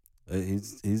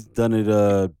 He's done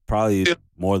it probably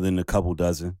more than a couple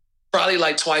dozen. Probably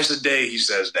like twice a day he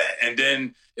says that. And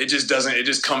then it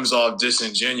just comes off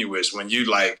disingenuous when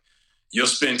you'll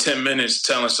spend 10 minutes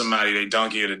telling somebody they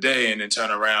donkey of the day and then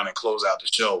turn around and close out the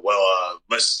show. Well,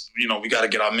 we got to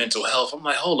get our mental health. I'm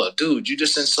like, hold up, dude, you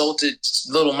just insulted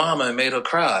little mama and made her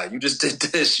cry. You just did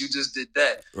this. You just did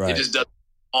that. Right. It just doesn't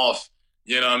off.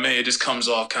 You know what I mean? It just comes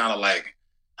off kind of like,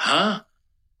 huh?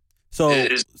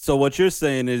 So what you're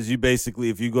saying is you basically,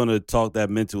 if you're going to talk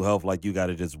that mental health, like you got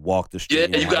to just walk the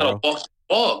street. Yeah, you got to walk the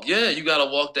walk. Yeah, you got to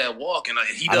walk that walk. And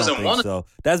he doesn't want to. So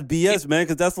that's BS, man,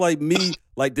 because that's like me.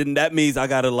 Like, then that means I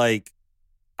got to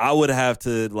I would have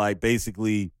to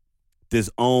basically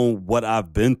disown what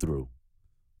I've been through.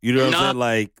 You know what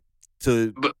I'm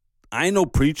saying? I ain't no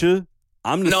preacher.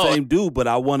 I'm the same dude, but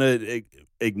I want to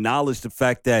acknowledge the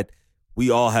fact that we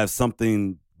all have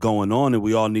something going on and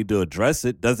we all need to address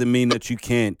it. Doesn't mean that you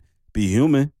can't be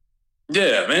human.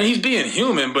 Yeah, man, he's being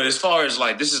human, but as far as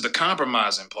this is the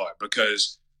compromising part,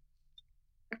 because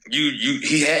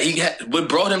he had what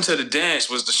brought him to the dance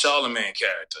was the Charlamagne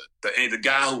character, the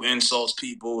guy who insults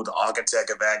people, the architect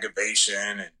of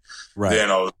aggravation, and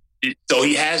right. So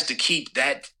he has to keep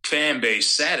that fan base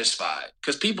satisfied,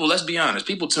 because people, let's be honest,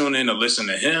 people tune in to listen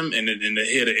to him and to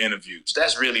hear the interviews.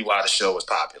 That's really why the show is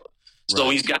popular. So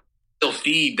he's got to still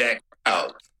feed that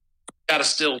crowd. Got to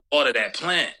still water that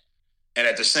plant. And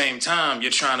at the same time,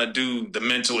 you're trying to do the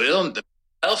mental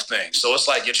health thing. So it's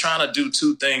like you're trying to do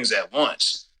two things at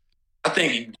once. I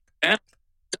think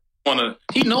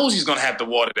he knows he's going to have to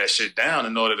water that shit down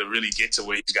in order to really get to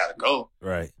where he's got to go.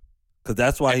 Right. Because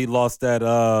that's why he lost that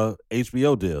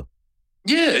HBO deal.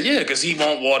 Yeah, because he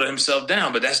won't water himself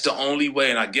down. But that's the only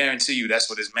way, and I guarantee you that's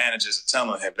what his managers are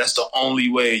telling him. That's the only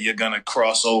way you're going to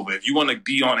cross over. If you want to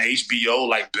be on HBO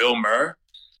like Bill Murray,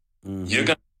 you're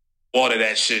going to water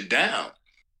that shit down.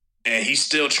 And he's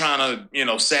still trying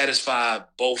to, satisfy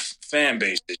both fan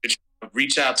bases. You're trying to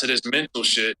reach out to this mental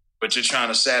shit, but you're trying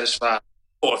to satisfy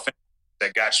poor fan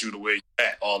that got you to where you're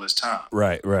at all this time.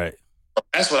 Right.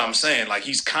 That's what I'm saying.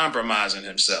 He's compromising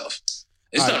himself.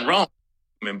 It's nothing wrong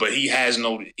with him, but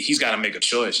he's got to make a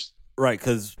choice. Right,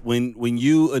 because when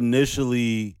you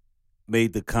initially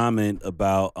made the comment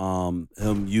about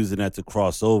him using that to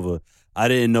cross over, I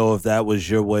didn't know if that was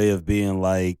your way of being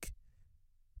like,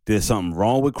 there's something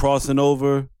wrong with crossing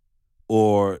over,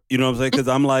 or, you know what I'm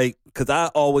saying? Because I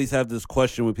always have this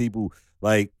question with people,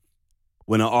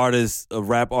 when a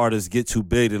rap artist get too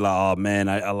big, they're like, oh man,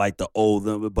 I like the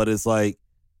old, but it's like,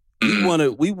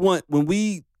 when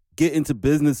we get into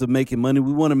business of making money,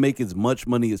 we want to make as much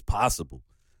money as possible.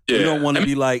 Yeah. We don't want to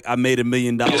be like, I made $1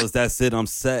 million, that's it, I'm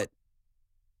set.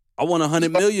 I want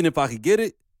 $100 million if I could get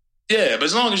it. Yeah, but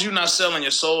as long as you're not selling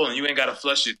your soul and you ain't got to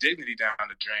flush your dignity down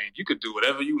the drain, you could do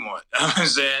whatever you want. You know what I'm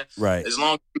saying? Right. As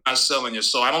long as you're not selling your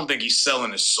soul. I don't think he's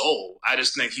selling his soul. I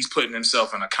just think he's putting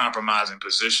himself in a compromising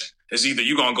position. It's either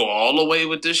you're going to go all the way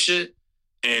with this shit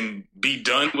and be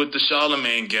done with the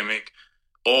Charlamagne gimmick,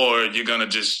 or you're going to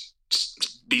just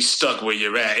be stuck where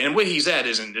you're at. And where he's at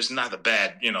it's not a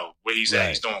bad, where he's at,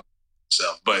 he's doing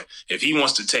himself. But if he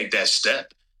wants to take that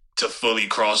step to fully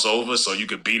cross over so you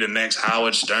could be the next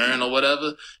Howard Stern or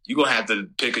whatever, you're going to have to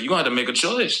make a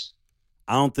choice.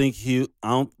 I don't think he'll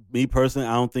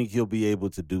be able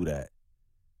to do that.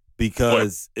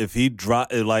 Because if he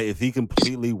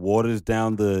completely waters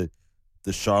down the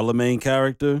Charlamagne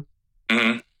character,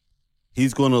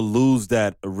 he's going to lose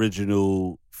that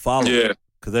original following. Yeah.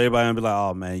 Because everybody going to be like,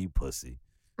 oh man, you pussy.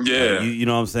 Yeah. You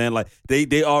know what I'm saying?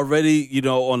 They already,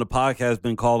 on the podcast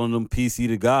been calling him PC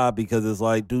to God, because it's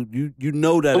like, dude, you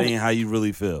know that ain't how you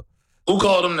really feel. Who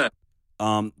called him that?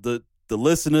 The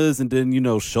listeners, and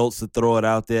then, Schultz to throw it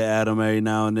out there at him every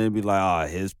now and then, be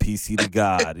like, his PC to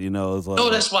God, it's like. No,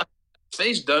 that's why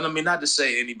face done. I mean, not to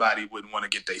say anybody wouldn't want to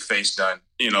get their face done,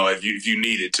 if you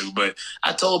needed to. But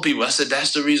I told people, I said,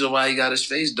 that's the reason why he got his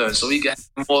face done. So he got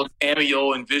more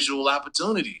cameo and visual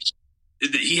opportunities.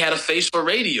 He had a face for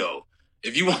radio.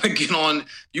 If you want to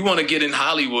get in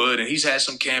Hollywood and he's had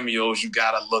some cameos, you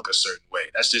got to look a certain way.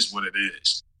 That's just what it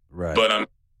is. Right. But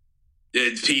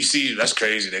PC, that's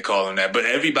crazy. They call him that. But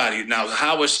everybody, now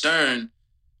Howard Stern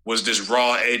was this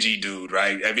raw, edgy dude,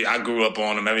 right? I grew up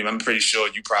on him. I'm pretty sure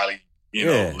you probably,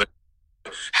 know.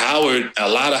 Howard, a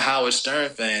lot of Howard Stern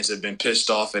fans have been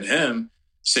pissed off at him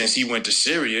since he went to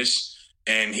Sirius.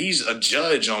 And he's a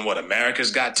judge on America's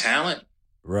Got Talent.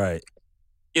 Right.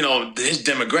 His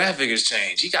demographic has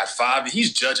changed.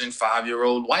 He's judging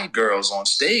 5-year-old white girls on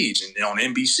stage and on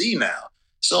NBC now.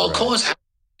 So of course,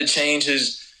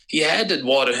 he had to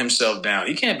water himself down.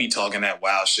 He can't be talking that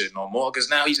wild shit no more because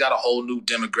now he's got a whole new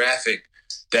demographic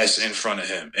that's in front of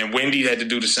him. And Wendy had to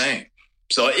do the same.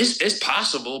 So it's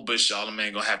possible, but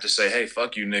Charlamagne gonna have to say, hey,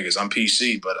 fuck you niggas. I'm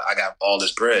PC, but I got all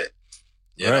this bread.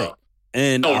 You know?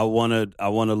 And I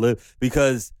wanna live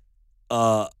because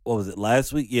what was it,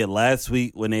 last week? Yeah, last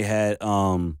week when they had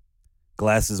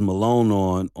Glasses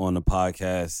Malone on the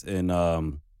podcast,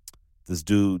 and this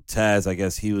dude Taz, I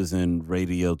guess he was in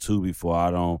radio too before,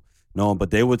 I don't know him, but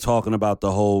they were talking about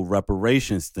the whole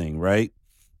reparations thing, right?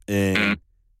 And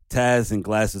Taz and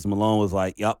Glasses Malone was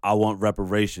like, yep, I want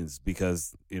reparations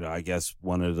because, I guess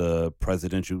one of the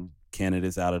presidential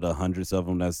candidates out of the hundreds of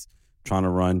them that's trying to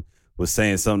run was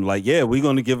saying something like, yeah, we're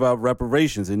going to give out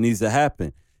reparations. It needs to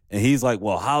happen. And he's like,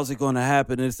 well, how's it going to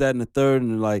happen? It's that and the third.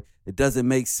 And like, it doesn't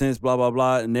make sense, blah, blah,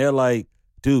 blah. And they're like,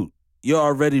 dude, you're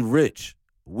already rich.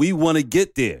 We want to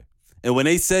get there. And when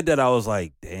they said that, I was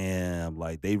like, damn,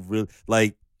 like they really,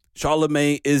 like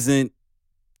Charlamagne isn't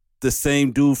the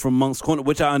same dude from Moncks Corner,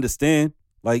 which I understand.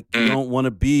 Like, you don't want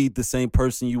to be the same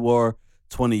person you were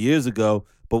 20 years ago.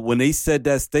 But when they said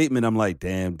that statement, I'm like,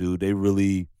 damn, dude, they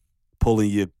really pulling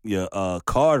your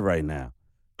card right now.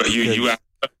 But you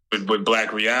with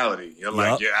Black reality. You're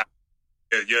like, yeah.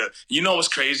 You know what's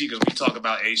crazy? Because we talk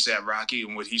about A$AP Rocky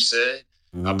and what he said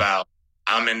about,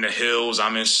 I'm in the hills,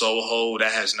 I'm in Soho,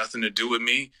 that has nothing to do with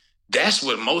me. That's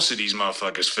what most of these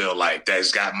motherfuckers feel like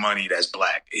that's got money that's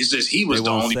black. It's just he was the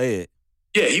only. Say it.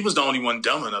 Yeah, he was the only one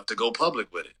dumb enough to go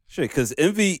public with it. Sure, because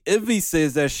Envy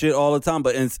says that shit all the time,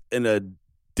 but in a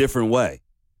different way.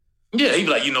 Yeah, he be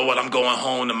like, you know what? I'm going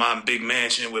home to my big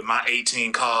mansion with my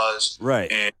 18 cars, right?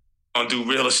 And I'm gonna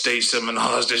do real estate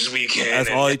seminars this weekend. That's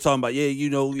all he's talking about. Yeah,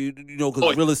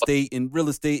 because real estate, and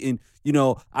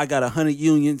I got 100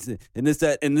 unions and this,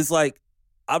 that, and it's like,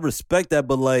 I respect that,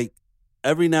 but like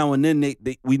every now and then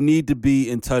we need to be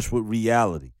in touch with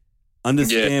reality,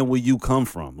 understand where you come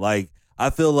from. Like, I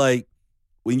feel like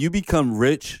when you become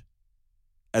rich,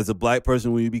 as a black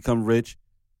person, when you become rich,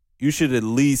 you should at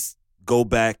least go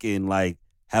back and like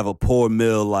have a poor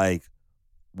meal like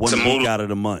 1 week out of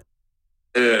the month.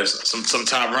 Yeah, some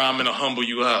top ramen to humble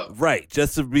you out. Right,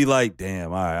 just to be like,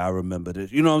 damn, all right, I remember this.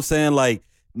 You know what I'm saying? Like,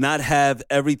 not have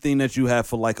everything that you have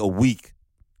for like a week.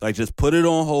 Like, just put it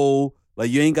on hold.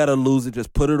 Like, you ain't got to lose it.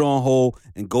 Just put it on hold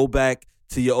and go back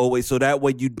to your old way. So that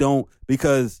way you don't,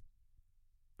 because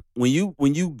when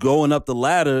you going up the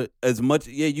ladder, as much,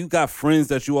 you got friends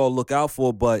that you all look out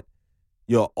for, but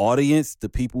your audience, the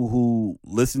people who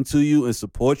listen to you and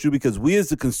support you, because we as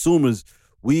the consumers,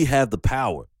 we have the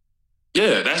power.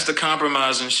 Yeah, that's the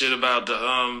compromising shit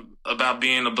about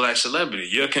being a black celebrity.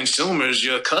 Your consumers,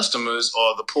 your customers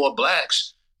are the poor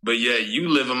blacks, but you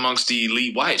live amongst the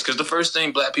elite whites. Because the first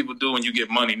thing black people do when you get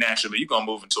money, naturally, you're going to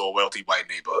move into a wealthy white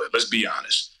neighborhood. Let's be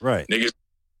honest. Right. Niggas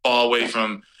far away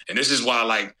from, and this is why,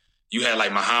 like, you had,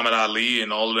 like, Muhammad Ali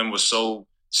and all of them was so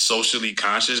socially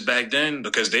conscious back then,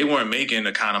 because they weren't making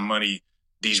the kind of money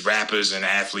these rappers and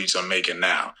athletes are making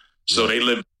now. So they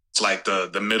lived like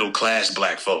the middle class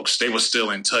black folks. They were still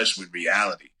in touch with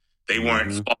reality. They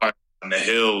weren't far in the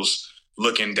hills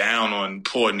looking down on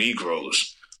poor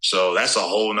Negroes. So that's a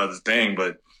whole nother thing,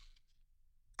 but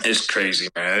it's crazy,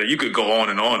 man. You could go on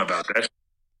and on about that.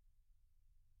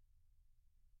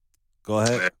 Go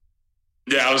ahead.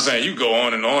 Yeah, I was saying you go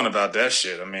on and on about that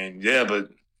shit. I mean, yeah, but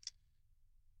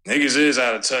niggas is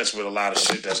out of touch with a lot of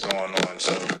shit that's going on.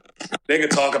 So they can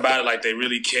talk about it like they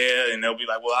really care, and they'll be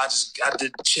like, well, I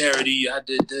did charity, I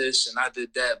did this, and I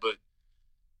did that, but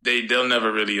they'll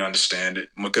never really understand it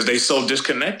because they so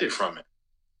disconnected from it.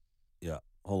 Yeah.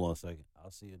 Hold on a second. I'll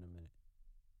see you in a minute.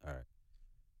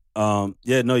 All right.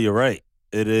 Yeah, no, you're right.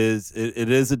 It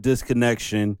is a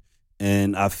disconnection,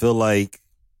 and I feel like,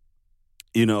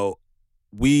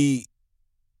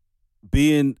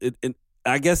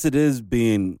 I guess it is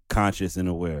being conscious and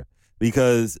aware,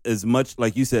 Because as much,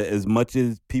 like you said, as much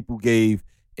as people gave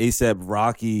A$AP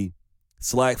Rocky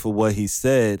slack for what he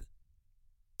said,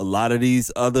 a lot of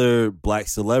these other black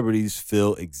celebrities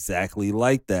feel exactly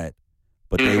like that,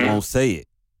 but they won't say it.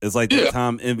 It's like the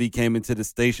time Envy came into the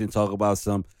station talk about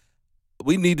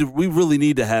we really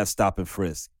need to have stop and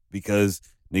frisk because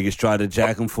niggas tried to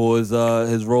jack him for his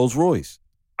Rolls Royce.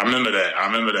 I remember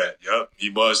that. Yep.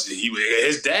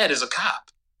 His dad is a cop.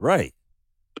 Right.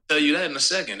 I'll tell you that in a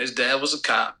second. His dad was a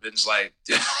cop. It's like,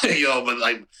 but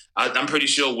like, I'm pretty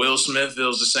sure Will Smith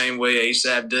feels the same way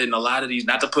A$AP did. And a lot of these,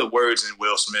 not to put words in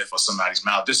Will Smith or somebody's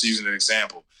mouth, just using an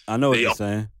example. I know what you're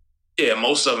saying. Yeah,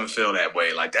 most of them feel that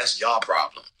way. Like, that's y'all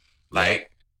problem.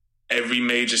 Like, every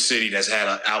major city that's had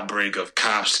an outbreak of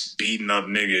cops beating up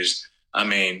niggas. I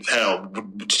mean, hell,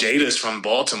 Jada's from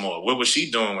Baltimore. What was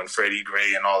she doing when Freddie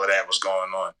Gray and all of that was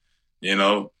going on? You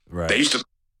know? Right. They used to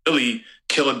really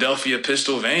Philadelphia,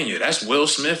 Pennsylvania. That's Will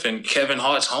Smith and Kevin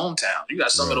Hart's hometown. You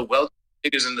got some of the wealthy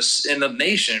niggas in the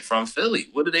nation from Philly.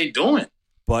 What are they doing?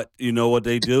 But you know what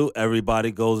they do?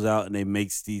 Everybody goes out and they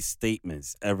makes these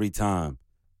statements every time.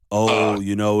 Oh,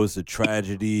 it's a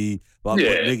tragedy. But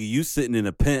nigga, you sitting in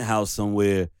a penthouse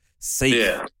somewhere safe.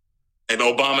 Yeah. And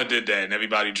Obama did that, and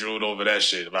everybody drooled over that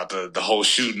shit about the whole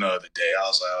shooting the other day. I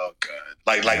was like, oh,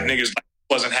 God. Like niggas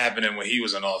wasn't happening when he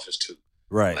was in office, too.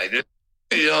 Right. Like this,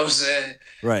 you know what I'm saying?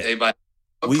 Right. Everybody,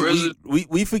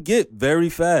 we forget very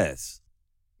fast.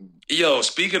 Yo,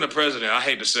 speaking of president, I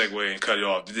hate to segue and cut you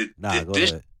off. Go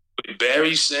ahead.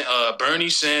 Bernie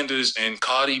Sanders and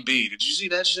Cardi B. Did you see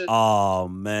that shit? Oh,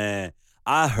 man.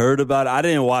 I heard about it. I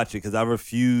didn't watch it because I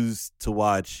refused to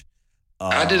watch.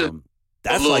 I did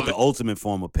That's like the ultimate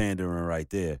form of pandering right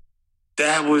there.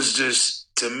 That was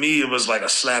just, to me, it was like a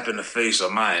slap in the face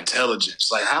of my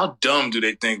intelligence. Like, how dumb do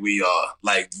they think we are?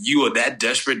 Like, you are that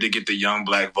desperate to get the young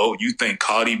black vote? You think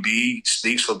Cardi B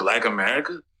speaks for Black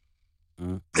America?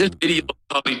 Mm-hmm. This video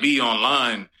of Cardi B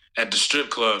online at the strip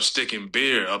club sticking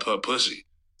beer up her pussy.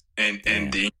 And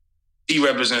he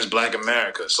represents Black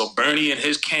America. So Bernie and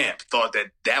his camp thought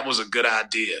that was a good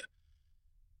idea.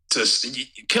 To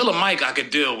Killer Mike, I could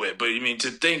deal with, but I mean, to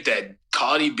think that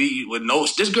Cardi B with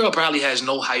this girl probably has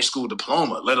no high school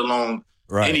diploma, let alone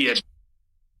any.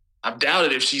 I doubt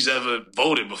it if she's ever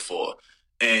voted before.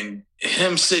 And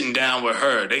him sitting down with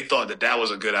her, they thought that was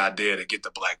a good idea to get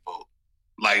the black vote.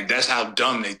 Like, that's how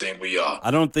dumb they think we are.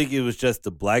 I don't think it was just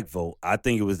the black vote. I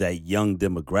think it was that young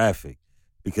demographic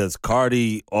because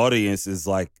Cardi audience is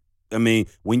like, I mean,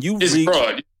 when you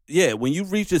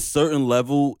reach a certain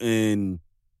level in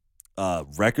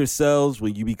record sales,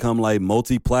 when you become like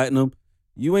multi-platinum,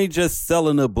 you ain't just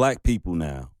selling to black people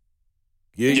now.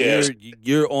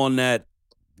 You're on that.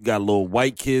 You got little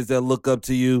white kids that look up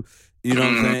to you. You know what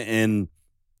I'm saying? And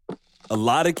a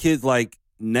lot of kids, like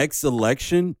next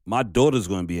election, my daughter's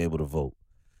going to be able to vote.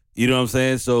 You know what I'm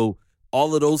saying? So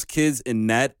all of those kids in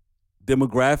that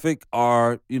demographic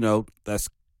are, that's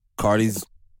Cardi's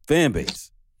fan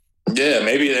base. Yeah,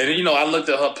 maybe. And, I looked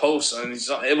at her posts, and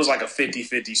it was like a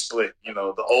 50-50 split.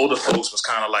 The older folks was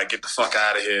kind of like, get the fuck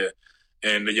out of here.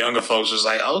 And the younger folks was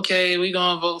like, okay, we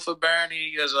going to vote for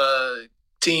Bernie as a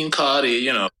Team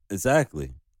Cardi,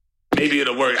 Exactly. Maybe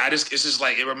it'll work. It's just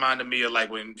like, it reminded me of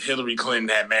like when Hillary Clinton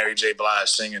had Mary J. Blige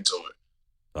singing to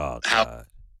her. Oh, God. How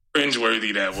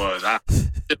cringeworthy that was.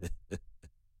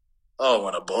 Oh,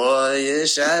 when a boy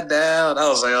is shot down, I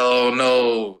was like, oh,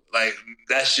 no. Like,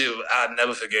 that shit, I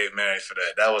never forgave Mary for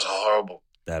that. That was horrible.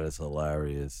 That is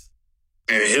hilarious.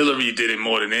 And Hillary did it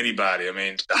more than anybody. I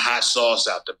mean, the hot sauce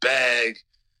out the bag.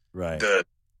 Right.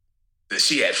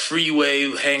 She had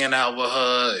Freeway hanging out with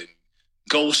her, and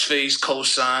Ghostface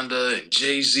co-signed her, and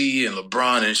Jay-Z and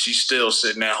LeBron, and she's still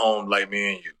sitting at home like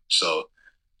me and you. So,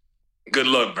 good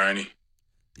luck, Bernie.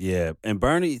 Yeah, and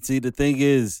Bernie, see, the thing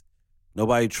is,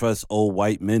 nobody trusts old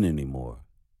white men anymore.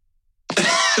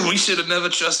 We should have never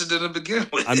trusted them to begin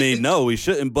with. I mean, no, we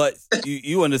shouldn't. But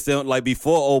you understand, like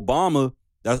before Obama,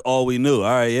 that's all we knew. All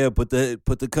right, yeah, put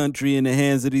the country in the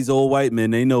hands of these old white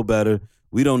men. They know better.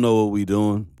 We don't know what we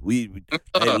doing.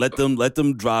 Hey, let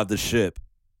them drive the ship.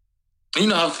 You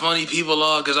know how funny people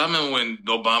are? Because I remember when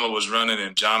Obama was running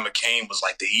and John McCain was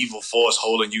like the evil force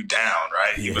holding you down,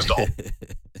 right? He was the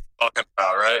talking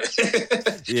about,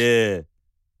 right? Yeah.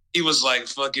 He was like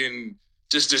fucking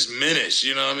just this menace,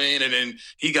 you know what I mean? And then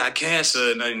he got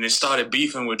cancer and then started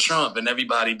beefing with Trump, and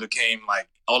everybody became like,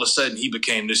 all of a sudden he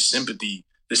became this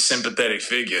sympathetic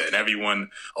figure, and everyone,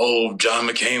 oh, John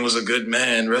McCain was a good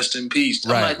man, rest in peace.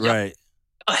 Right.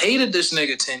 I hated this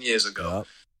nigga 10 years ago. Yep.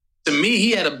 To me,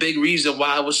 he had a big reason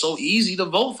why it was so easy to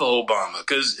vote for Obama,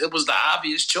 because it was the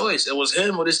obvious choice. It was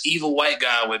him or this evil white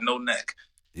guy with no neck.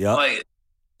 Yeah. Like,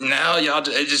 now y'all,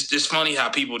 it's funny how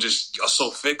people just are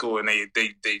so fickle and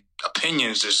they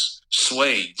opinions just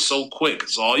sway so quick.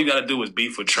 So all you got to do is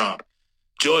beef with Trump.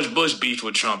 George Bush beefed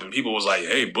with Trump, and people was like,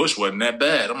 "Hey, Bush wasn't that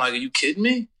bad." I'm like, "Are you kidding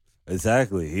me?"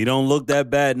 Exactly. He don't look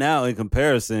that bad now in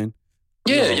comparison.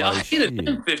 Yeah, y'all hated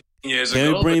him 15 years ago.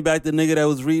 Can we bring back the nigga that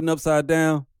was reading upside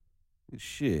down?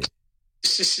 Shit.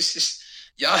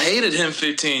 Y'all hated him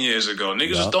 15 years ago.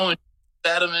 Niggas was throwing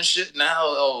at him and shit.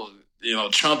 Now,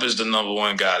 Trump is the number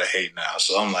one guy to hate now.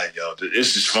 So I'm like, yo,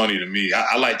 this is funny to me.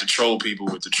 I like to troll people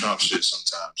with the Trump shit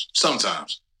sometimes.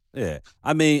 Sometimes. Yeah.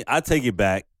 I mean, I take it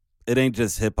back. It ain't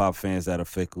just hip-hop fans that are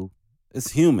fickle.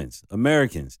 It's humans,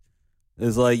 Americans.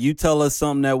 It's like, you tell us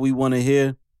something that we want to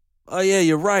hear. Oh, yeah,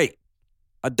 you're right.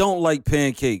 I don't like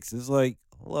pancakes. It's like,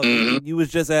 hold up, you was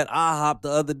just at IHOP the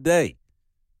other day.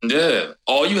 Yeah.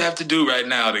 All you have to do right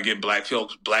now to get black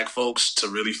folks to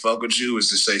really fuck with you is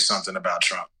to say something about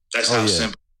Trump. That's how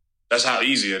simple. That's how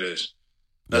easy it is.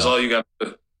 That's all you got to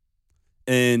do.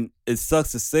 And it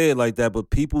sucks to say it like that, but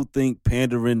people think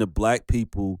pandering to black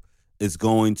people is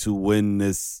going to win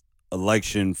this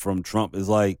election from Trump. It's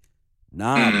like,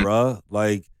 nah, bruh.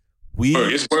 Like,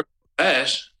 it's worked in the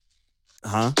past.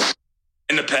 Huh?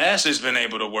 In the past, it's been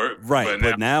able to work. Right,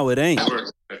 but now it ain't.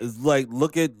 It's like,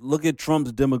 look at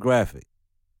Trump's demographic.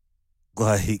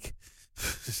 Like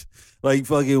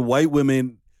fucking white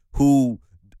women who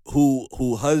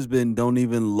husband don't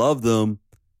even love them,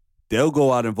 they'll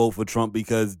go out and vote for Trump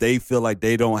because they feel like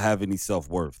they don't have any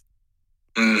self-worth.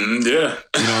 Yeah. You know what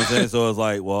I'm saying? So it's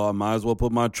like, well, I might as well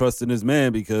put my trust in this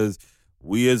man because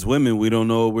we as women, we don't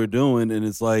know what we're doing. And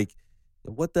it's like,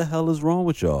 what the hell is wrong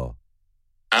with y'all?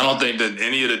 I don't think that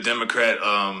any of the Democrat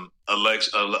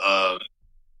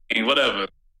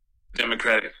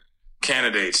Democratic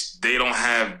candidates, they don't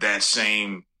have that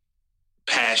same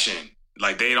passion.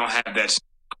 Like, they don't have that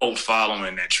cult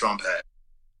following that Trump had.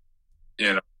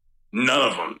 You know, none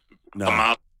of them.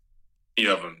 No. Any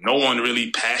of them. No one's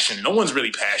really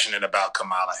passionate about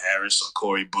Kamala Harris or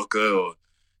Cory Booker, or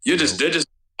they're just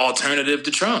alternative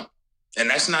to Trump. And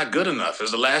that's not good enough. It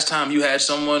was the last time you had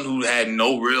someone who had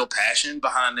no real passion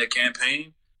behind their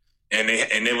campaign, and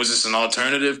it was just an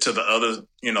alternative to the other,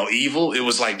 evil. It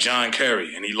was like John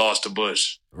Kerry, and he lost to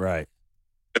Bush. Right.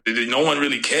 No one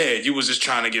really cared. You was just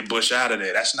trying to get Bush out of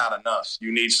there. That's not enough.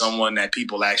 You need someone that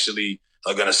people actually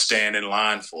are going to stand in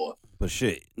line for. But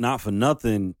shit, not for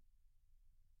nothing,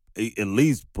 at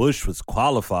least Bush was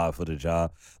qualified for the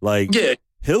job. Like, yeah.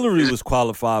 Hillary was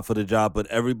qualified for the job, but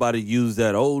everybody used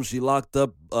that, she locked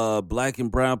up black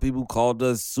and brown people, called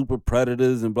us super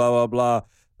predators and blah, blah, blah.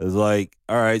 It's like,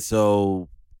 all right, so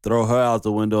throw her out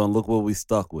the window and look what we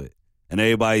stuck with. And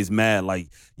everybody's mad, like,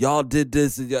 y'all did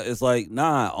this. It's like,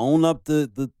 nah, own up to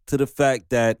the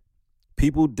fact that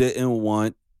people didn't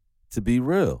want to be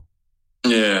real.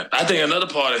 Yeah, I think another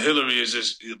part of Hillary is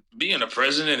just being a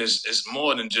president is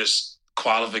more than just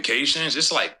qualifications.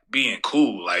 It's like being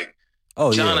cool. Like, yeah.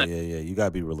 You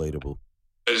gotta be relatable.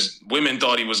 Because women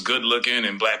thought he was good looking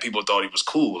and black people thought he was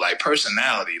cool. Like,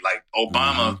 personality. Like,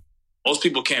 Obama, most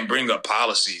people can't bring up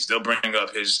policies. They'll bring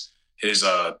up his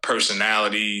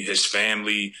personality, his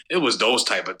family. It was those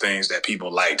type of things that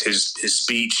people liked. His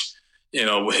speech.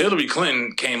 Hillary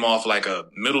Clinton came off like a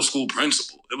middle school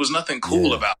principal. There was nothing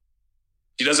cool about her.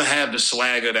 She doesn't have the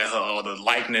swagger or the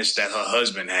likeness that her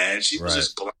husband had. She was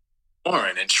just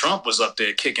boring. And Trump was up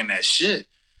there kicking that shit.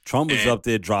 Trump was up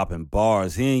there dropping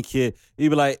bars. He ain't care. He'd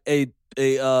be like, hey,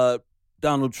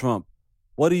 Donald Trump,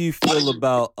 what do you feel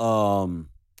about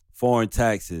foreign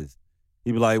taxes?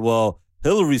 He'd be like, well,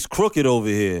 Hillary's crooked over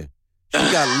here. She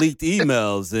got leaked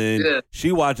emails and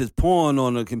she watches porn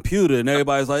on the computer and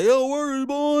everybody's like, yo, where's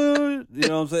boy? You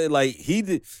know what I'm saying? Like, he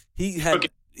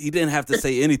didn't have to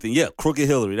say anything. Yeah, crooked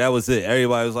Hillary. That was it.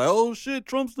 Everybody was like, oh shit,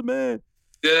 Trump's the man.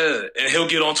 Yeah, and he'll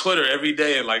get on Twitter every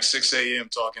day at like 6 a.m.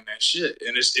 talking that shit.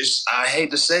 And it's I hate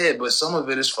to say it, but some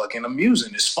of it is fucking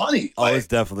amusing. It's funny. Oh, it's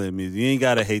definitely amusing. You ain't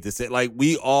got to hate to say it. Like,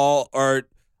 we all are.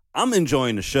 I'm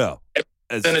enjoying the show.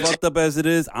 As fucked up as it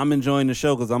is, I'm enjoying the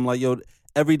show because I'm like, yo,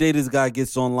 every day this guy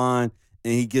gets online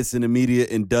and he gets in the media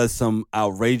and does some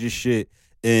outrageous shit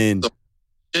and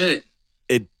it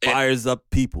fires up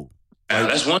people. Like,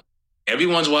 that's one.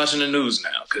 Everyone's watching the news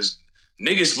now because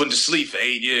niggas went to sleep for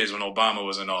 8 years when Obama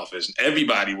was in office.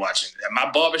 Everybody watching. At my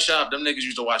barbershop, them niggas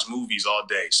used to watch movies all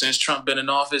day. Since Trump been in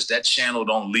office, that channel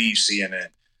don't leave CNN.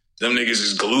 Them niggas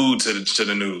is glued to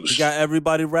the news. He got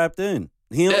everybody wrapped in.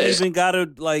 He don't even got to,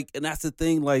 like, and that's the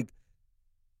thing, like,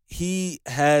 he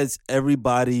has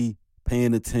everybody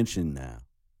paying attention now.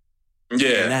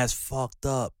 Yeah. And that's fucked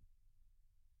up.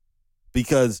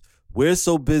 Because we're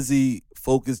so busy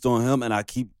focused on him, and I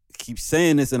keep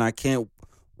saying this, and I can't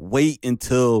wait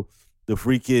until the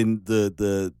freaking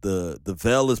the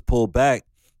veil is pulled back,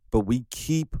 but we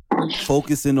keep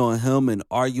focusing on him and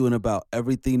arguing about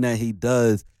everything that he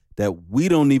does that we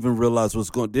don't even realize what's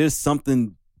going. There's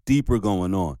something deeper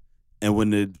going on, and when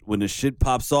the shit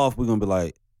pops off, we're gonna be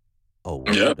like, oh,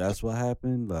 well, that's what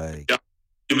happened. Like,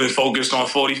 you've been focused on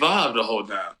 45 the whole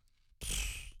time,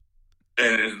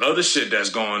 and other shit that's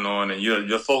going on, and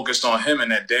you're focused on him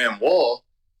and that damn wall.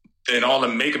 And all the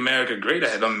Make America Great, I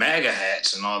had the MAGA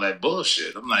hats and all that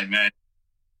bullshit. I'm like, man.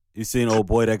 You seen old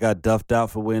boy that got duffed out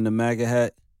for wearing the MAGA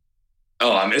hat?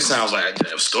 Oh, I mean, it sounds like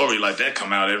a story like that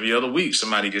come out every other week.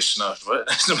 Somebody gets snuffed. What?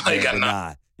 Somebody got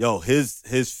knocked. Yo, his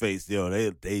face, yo,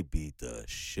 they beat the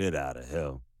shit out of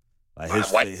him. Like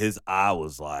his eye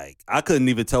was like, I couldn't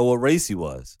even tell what race he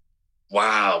was.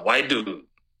 Wow, white dude.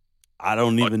 I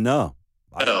don't even know.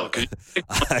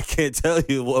 I can't tell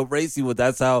you what race he was.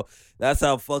 That's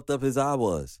how fucked up his eye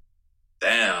was.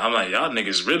 Damn, I'm like, y'all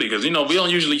niggas really, because, we don't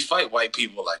usually fight white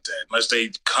people like that unless they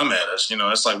come at us.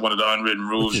 That's like one of the unwritten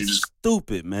rules. You just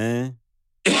stupid, man.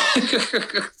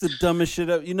 It's the dumbest shit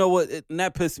ever. You know what? And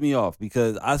that pissed me off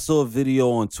because I saw a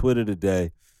video on Twitter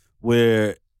today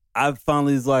where I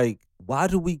finally was like, why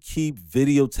do we keep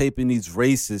videotaping these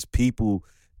racist people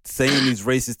saying these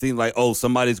racist things like, oh,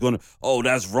 somebody's going to, oh,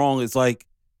 that's wrong. It's like,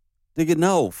 nigga,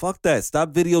 no, fuck that.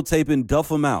 Stop videotaping, duff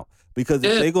them out. Because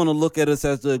if they're going to look at us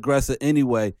as the aggressor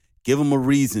anyway, give them a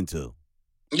reason to.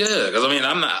 Yeah, because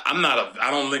I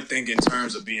don't think in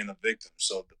terms of being a victim.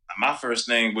 So my first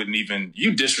thing wouldn't even,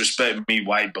 you disrespect me,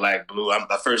 white, black, blue.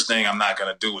 The first thing I'm not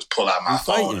going to do is pull out my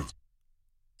phone.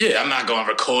 Yeah, I'm not going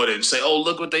to record it and say, oh,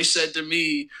 look what they said to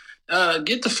me.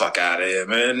 Get the fuck out of here,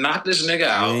 man. Knock this nigga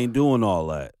out. We ain't doing all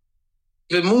that.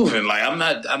 Get moving. Like, I'm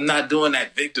not doing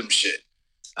that victim shit.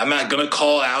 I'm not going to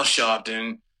call Al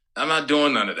Sharpton. I'm not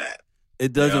doing none of that.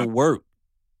 It doesn't work.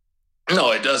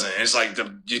 No, it doesn't. It's like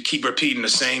you keep repeating the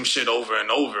same shit over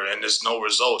and over, and there's no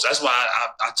results. That's why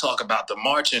I talk about the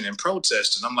marching and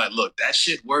protesting. I'm like, look, that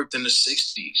shit worked in the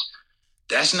 60s.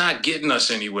 That's not getting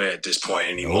us anywhere at this point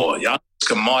anymore. Y'all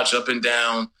can march up and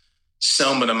down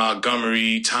Selma to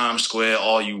Montgomery, Times Square,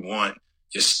 all you want.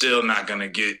 You're still not going to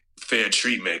get fair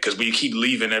treatment because we keep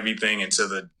leaving everything into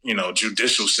the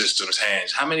judicial system's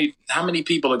hands. How many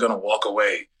people are going to walk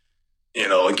away,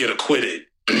 and get acquitted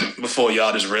before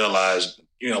y'all just realize,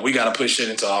 we got to put shit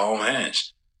into our own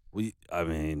hands.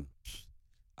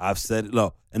 I've said it.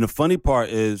 Look, and the funny part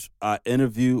is I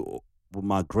interview with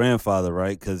my grandfather,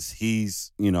 right? Because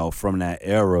he's, from that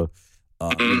era.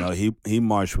 He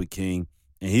marched with King,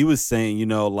 and he was saying,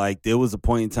 like there was a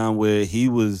point in time where he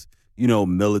was,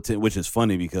 militant, which is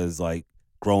funny because like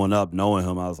growing up, knowing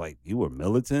him, I was like, you were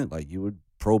militant? Like you were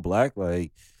pro-black?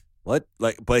 Like what?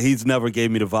 Like, but he's never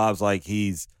gave me the vibes like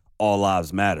he's all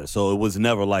lives matter. So it was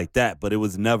never like that, but it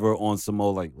was never on some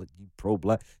old like, what, you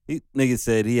pro-black? Nigga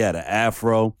said he had an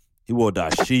afro, he wore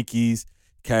dashikis,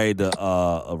 carried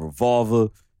a revolver,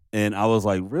 and I was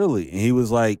like, really? And he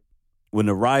was like, when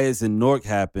the riots in Newark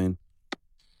happened,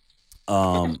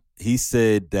 he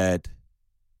said that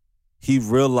he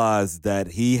realized that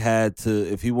he had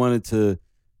to, if he wanted to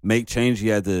make change, he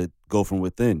had to go from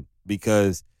within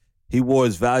because he wore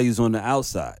his values on the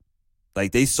outside.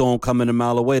 Like they saw him coming a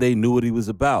mile away. They knew what he was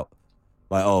about.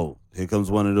 Like, oh, here comes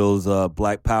one of those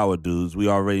black power dudes. We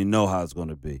already know how it's going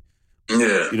to be.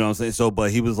 Yeah. You know what I'm saying? So,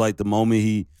 but he was like the moment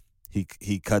he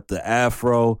cut the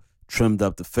afro, trimmed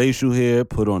up the facial hair,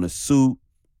 put on a suit,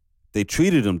 they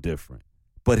treated him different.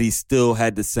 But he still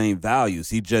had the same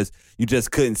values. You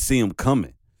just couldn't see him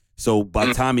coming. So by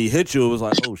the time he hit you, it was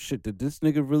like, oh shit, did this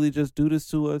nigga really just do this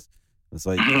to us? It's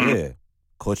like, yeah,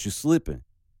 caught you slipping.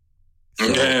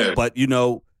 So, but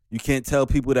you can't tell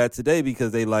people that today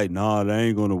because they like, nah, that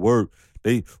ain't gonna work.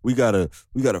 We gotta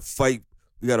fight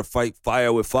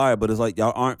fire with fire. But it's like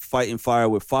y'all aren't fighting fire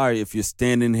with fire if you're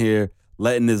standing here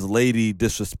letting this lady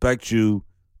disrespect you,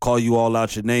 call you all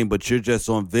out your name, but you're just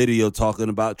on video talking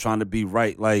about trying to be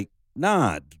right. Like,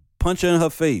 nah, punch her in her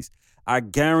face. I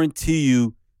guarantee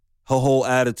you her whole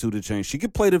attitude will change. She can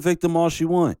play the victim all she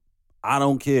want. I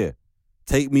don't care.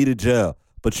 Take me to jail,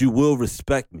 but you will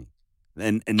respect me.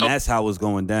 And that's how it's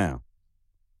going down.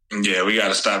 Yeah, we got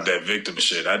to stop that victim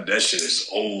shit. That shit is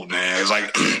old, man. It's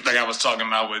like I was talking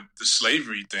about with the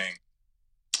slavery thing.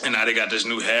 And now they got this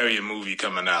new Harriet movie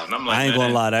coming out. And I'm like, I ain't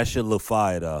gonna lie, that shit look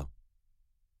fire, though.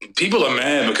 People are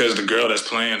mad because the girl that's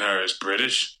playing her is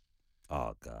British.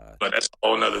 Oh, God. But that's a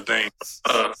whole nother thing.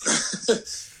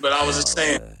 But I was just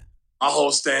saying, my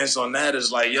whole stance on that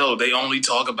is like, yo, they only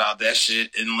talk about that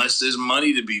shit unless there's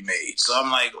money to be made. So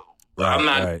I'm like, I'm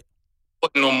not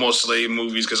no more slave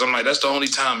movies because I'm like, that's the only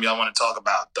time y'all want to talk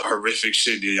about the horrific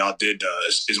shit that y'all did to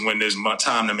us is when there's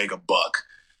time to make a buck.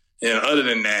 And other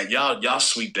than that, y'all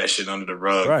sweep that shit under the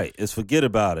rug. Right. It's forget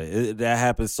about it. That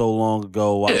happened so long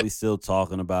ago. Why are we still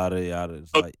talking about it?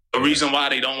 The reason why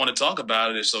they don't want to talk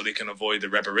about it is so they can avoid the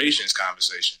reparations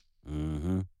conversation.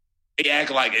 Mm-hmm. They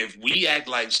act like if we act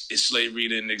like slavery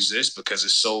didn't exist because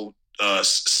it's so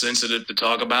sensitive to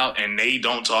talk about and they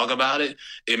don't talk about it,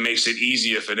 it makes it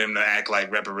easier for them to act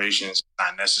like reparations are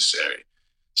not necessary.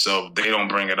 So they don't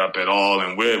bring it up at all.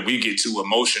 And we get too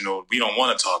emotional. We don't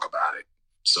want to talk about it.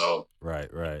 So right.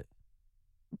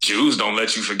 Jews don't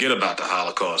let you forget about the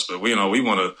Holocaust, but we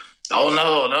want to. Oh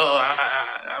no!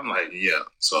 I'm like, yeah.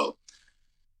 So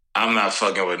I'm not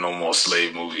fucking with no more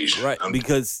slave movies, right?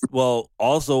 Because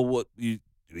also we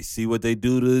see what they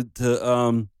do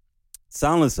to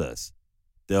silence us.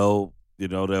 They'll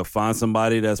find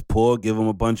somebody that's poor, give them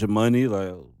a bunch of money, like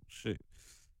oh shit.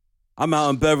 I'm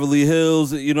out in Beverly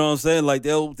Hills, you know what I'm saying? Like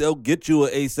they'll get you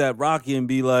an ASAP Rocky and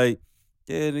be like,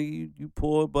 yeah, you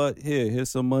poor, but here's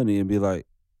some money, and be like,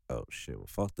 oh shit, well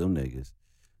fuck them niggas.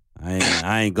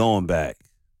 I ain't going back.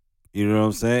 You know what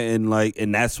I'm saying?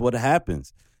 And that's what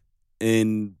happens.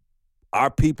 And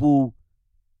we're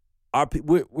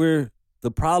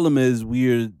the problem is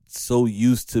we're so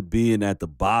used to being at the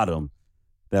bottom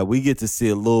that we get to see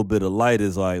a little bit of light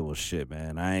is like, well shit,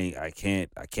 man, I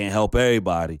can't help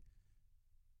everybody.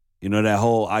 You know, that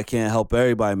whole I can't help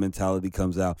everybody mentality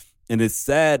comes out. And it's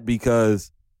sad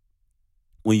because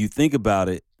when you think about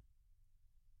it,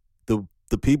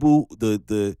 the people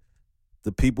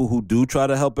the people who do try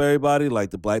to help everybody, like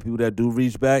the black people that do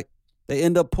reach back, they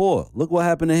end up poor. Look what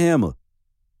happened to Hammer.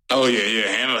 Oh yeah.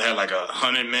 Hammer had like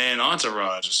 100-man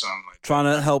entourage or something like that. Trying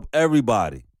to help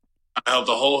everybody. Help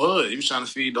the whole hood. He was trying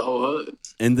to feed the whole hood.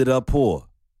 Ended up poor.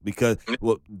 Because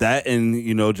that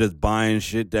and, just buying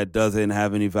shit that doesn't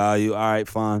have any value. All right,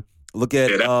 fine. Look at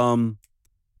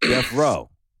Death Row.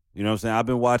 You know what I'm saying? I've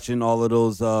been watching all of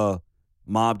those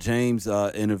Mob James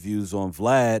interviews on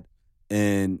Vlad,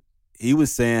 and he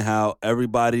was saying how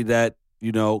everybody that,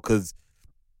 because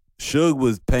Suge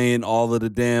was paying all of the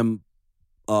damn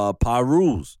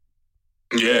Pyrus.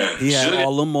 Yeah. He had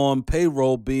all them on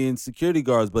payroll being security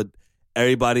guards, but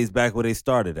everybody's back where they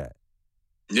started at.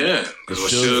 Yeah.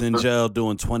 Suge's in jail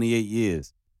doing 28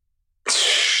 years.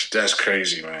 That's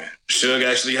crazy, man. Suge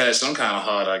actually had some kind of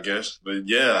heart, I guess. But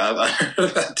yeah, I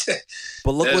heard about that.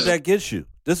 But look what that gets you.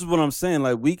 This is what I'm saying.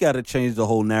 Like, we got to change the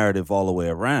whole narrative all the way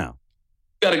around.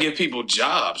 You got to give people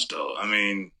jobs, though. I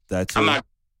mean, that's I'm not.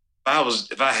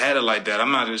 If I had it like that,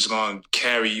 I'm not just going to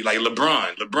carry you like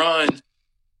LeBron. LeBron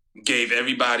gave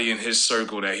everybody in his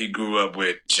circle that he grew up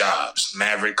with jobs.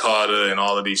 Maverick Carter and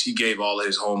all of these. He gave all of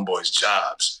his homeboys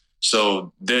jobs.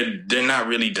 So they're not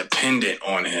really dependent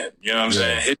on him. You know what I'm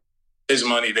saying? His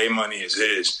money, their money is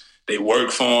his. They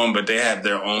work for him, but they have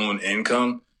their own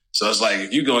income. So it's like,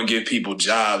 if you're going to give people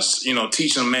jobs,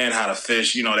 teach a man how to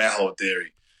fish, that whole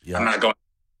theory. Yeah. I'm not going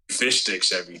to fish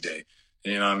sticks every day.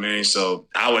 You know what I mean? So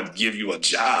I would give you a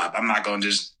job. I'm not going to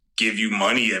just give you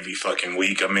money every fucking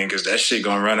week. I mean, because that shit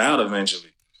going to run out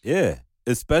eventually. Yeah,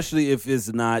 especially if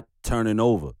it's not turning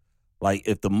over. Like,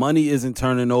 if the money isn't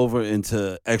turning over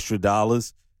into extra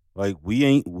dollars, like, we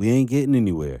ain't getting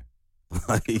anywhere.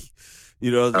 Like,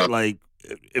 like,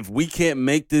 if we can't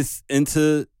make this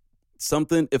into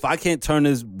something, if I can't turn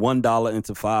this $1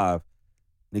 into $5,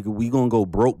 nigga, we gonna go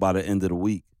broke by the end of the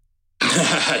week.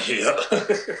 Yeah.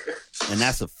 And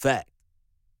that's a fact.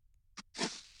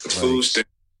 Food stamp.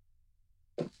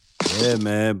 Yeah,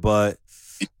 man, but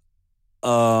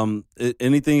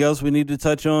anything else we need to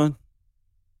touch on?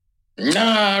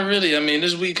 Nah, really. I mean,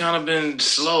 this week kind of been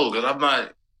slow because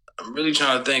I'm really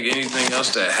trying to think anything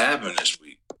else that happened this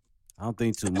week. I don't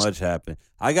think too much happened.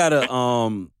 I gotta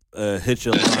hit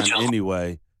your line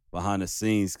anyway behind the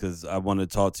scenes because I want to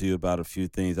talk to you about a few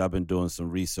things. I've been doing some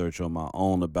research on my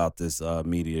own about this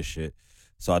media shit,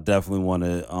 so I definitely want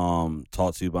to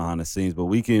talk to you behind the scenes. But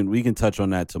we can touch on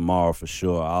that tomorrow for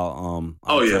sure. I'll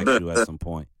text you at some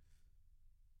point.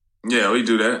 Yeah, we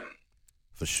do that.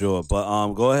 For sure.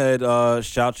 But go ahead,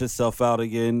 shout yourself out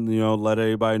again. Let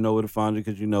everybody know where to find you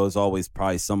because it's always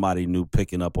probably somebody new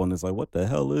picking up on this. Like, what the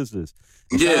hell is this?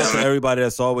 And shout out to everybody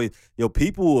that's always,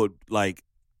 people would like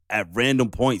at random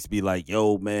points be like,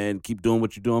 yo, man, keep doing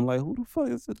what you're doing. I'm like, who the fuck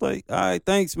is it? Like, all right,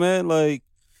 thanks, man. Like,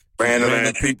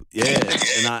 random people. Yeah.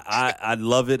 And I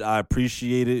love it. I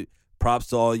appreciate it. Props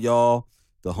to all y'all.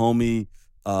 The homie,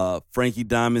 Frankie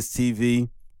Diamonds TV.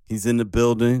 He's in the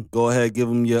building. Go ahead, give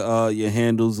him your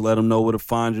handles. Let him know where to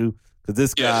find you. Because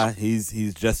this guy,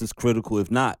 he's just as critical, if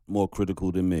not more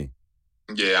critical than me.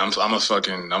 Yeah,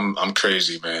 I'm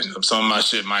crazy, man. Some of my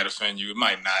shit might offend you. It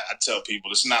might not. I tell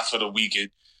people it's not for the weak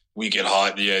at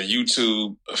heart. Yeah,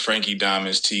 YouTube, Frankie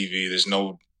Diamonds TV. There's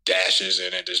no dashes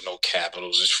in it. There's no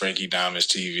capitals. It's Frankie Diamonds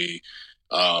TV.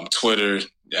 Twitter,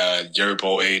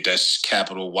 Yerp08. That's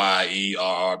capital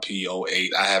YERRP08.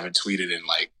 I haven't tweeted in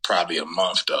like probably a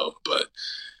month though, but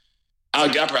I'll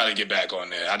probably get back on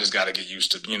there. I just got to get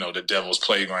used to, the devil's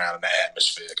playground and the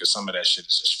atmosphere because some of that shit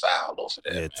is just foul over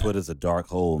there. Yeah, man. Twitter's a dark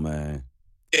hole, man.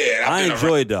 Yeah, I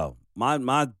enjoy it though.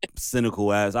 My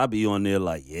cynical ass, I be on there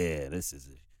like, yeah, this is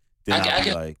it. Then I'll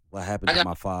be like, what happened to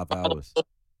my 5 hours?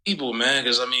 People, man,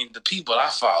 because the people I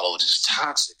follow are just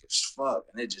toxic as fuck,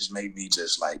 and it just made me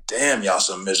just like, damn, y'all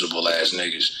some miserable ass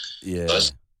niggas. Yeah.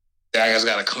 But I just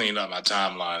got to clean up my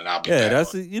timeline, and I'll be back. Yeah,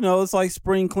 that's it's like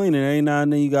spring cleaning. Every now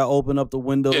and then you got to open up the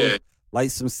window,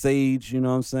 light some sage. You know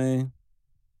what I'm saying?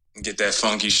 Get that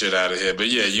funky shit out of here. But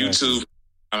yeah, YouTube,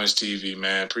 Diamonds TV,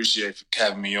 man. Appreciate you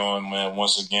having me on, man.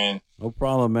 Once again, no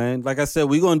problem, man. Like I said,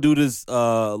 we're gonna do this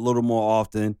a little more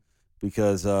often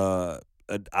because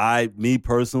me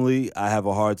personally, I have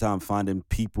a hard time finding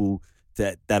people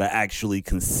that are actually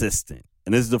consistent.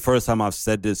 And this is the first time I've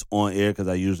said this on air because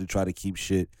I usually try to keep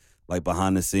shit like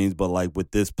behind the scenes, but like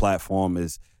with this platform,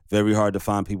 it's very hard to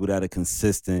find people that are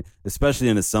consistent, especially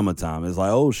in the summertime. It's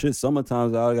like, oh shit,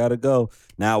 summertime, I gotta go.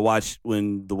 Now watch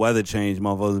when the weather changed,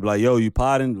 motherfuckers be like, yo, you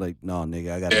potting? Like, no,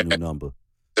 nigga, I got a new number.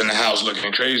 In the house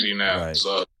looking crazy now. Right.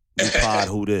 So you pod,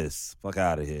 who this? Fuck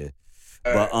out of here.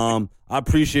 But I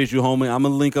appreciate you, homie. I'm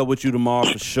gonna link up with you tomorrow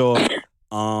for sure.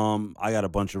 I got a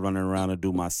bunch of running around to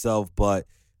do myself, but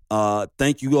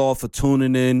thank you all for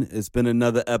tuning in. It's been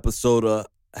another episode of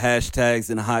Hashtags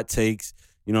and Hot Takes.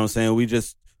 You know what I'm saying? We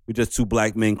just two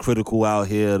black men critical out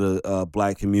here, the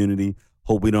black community.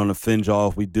 Hope we don't offend y'all.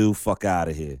 If we do, fuck out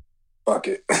of here. Fuck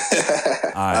it.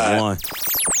 All right, one.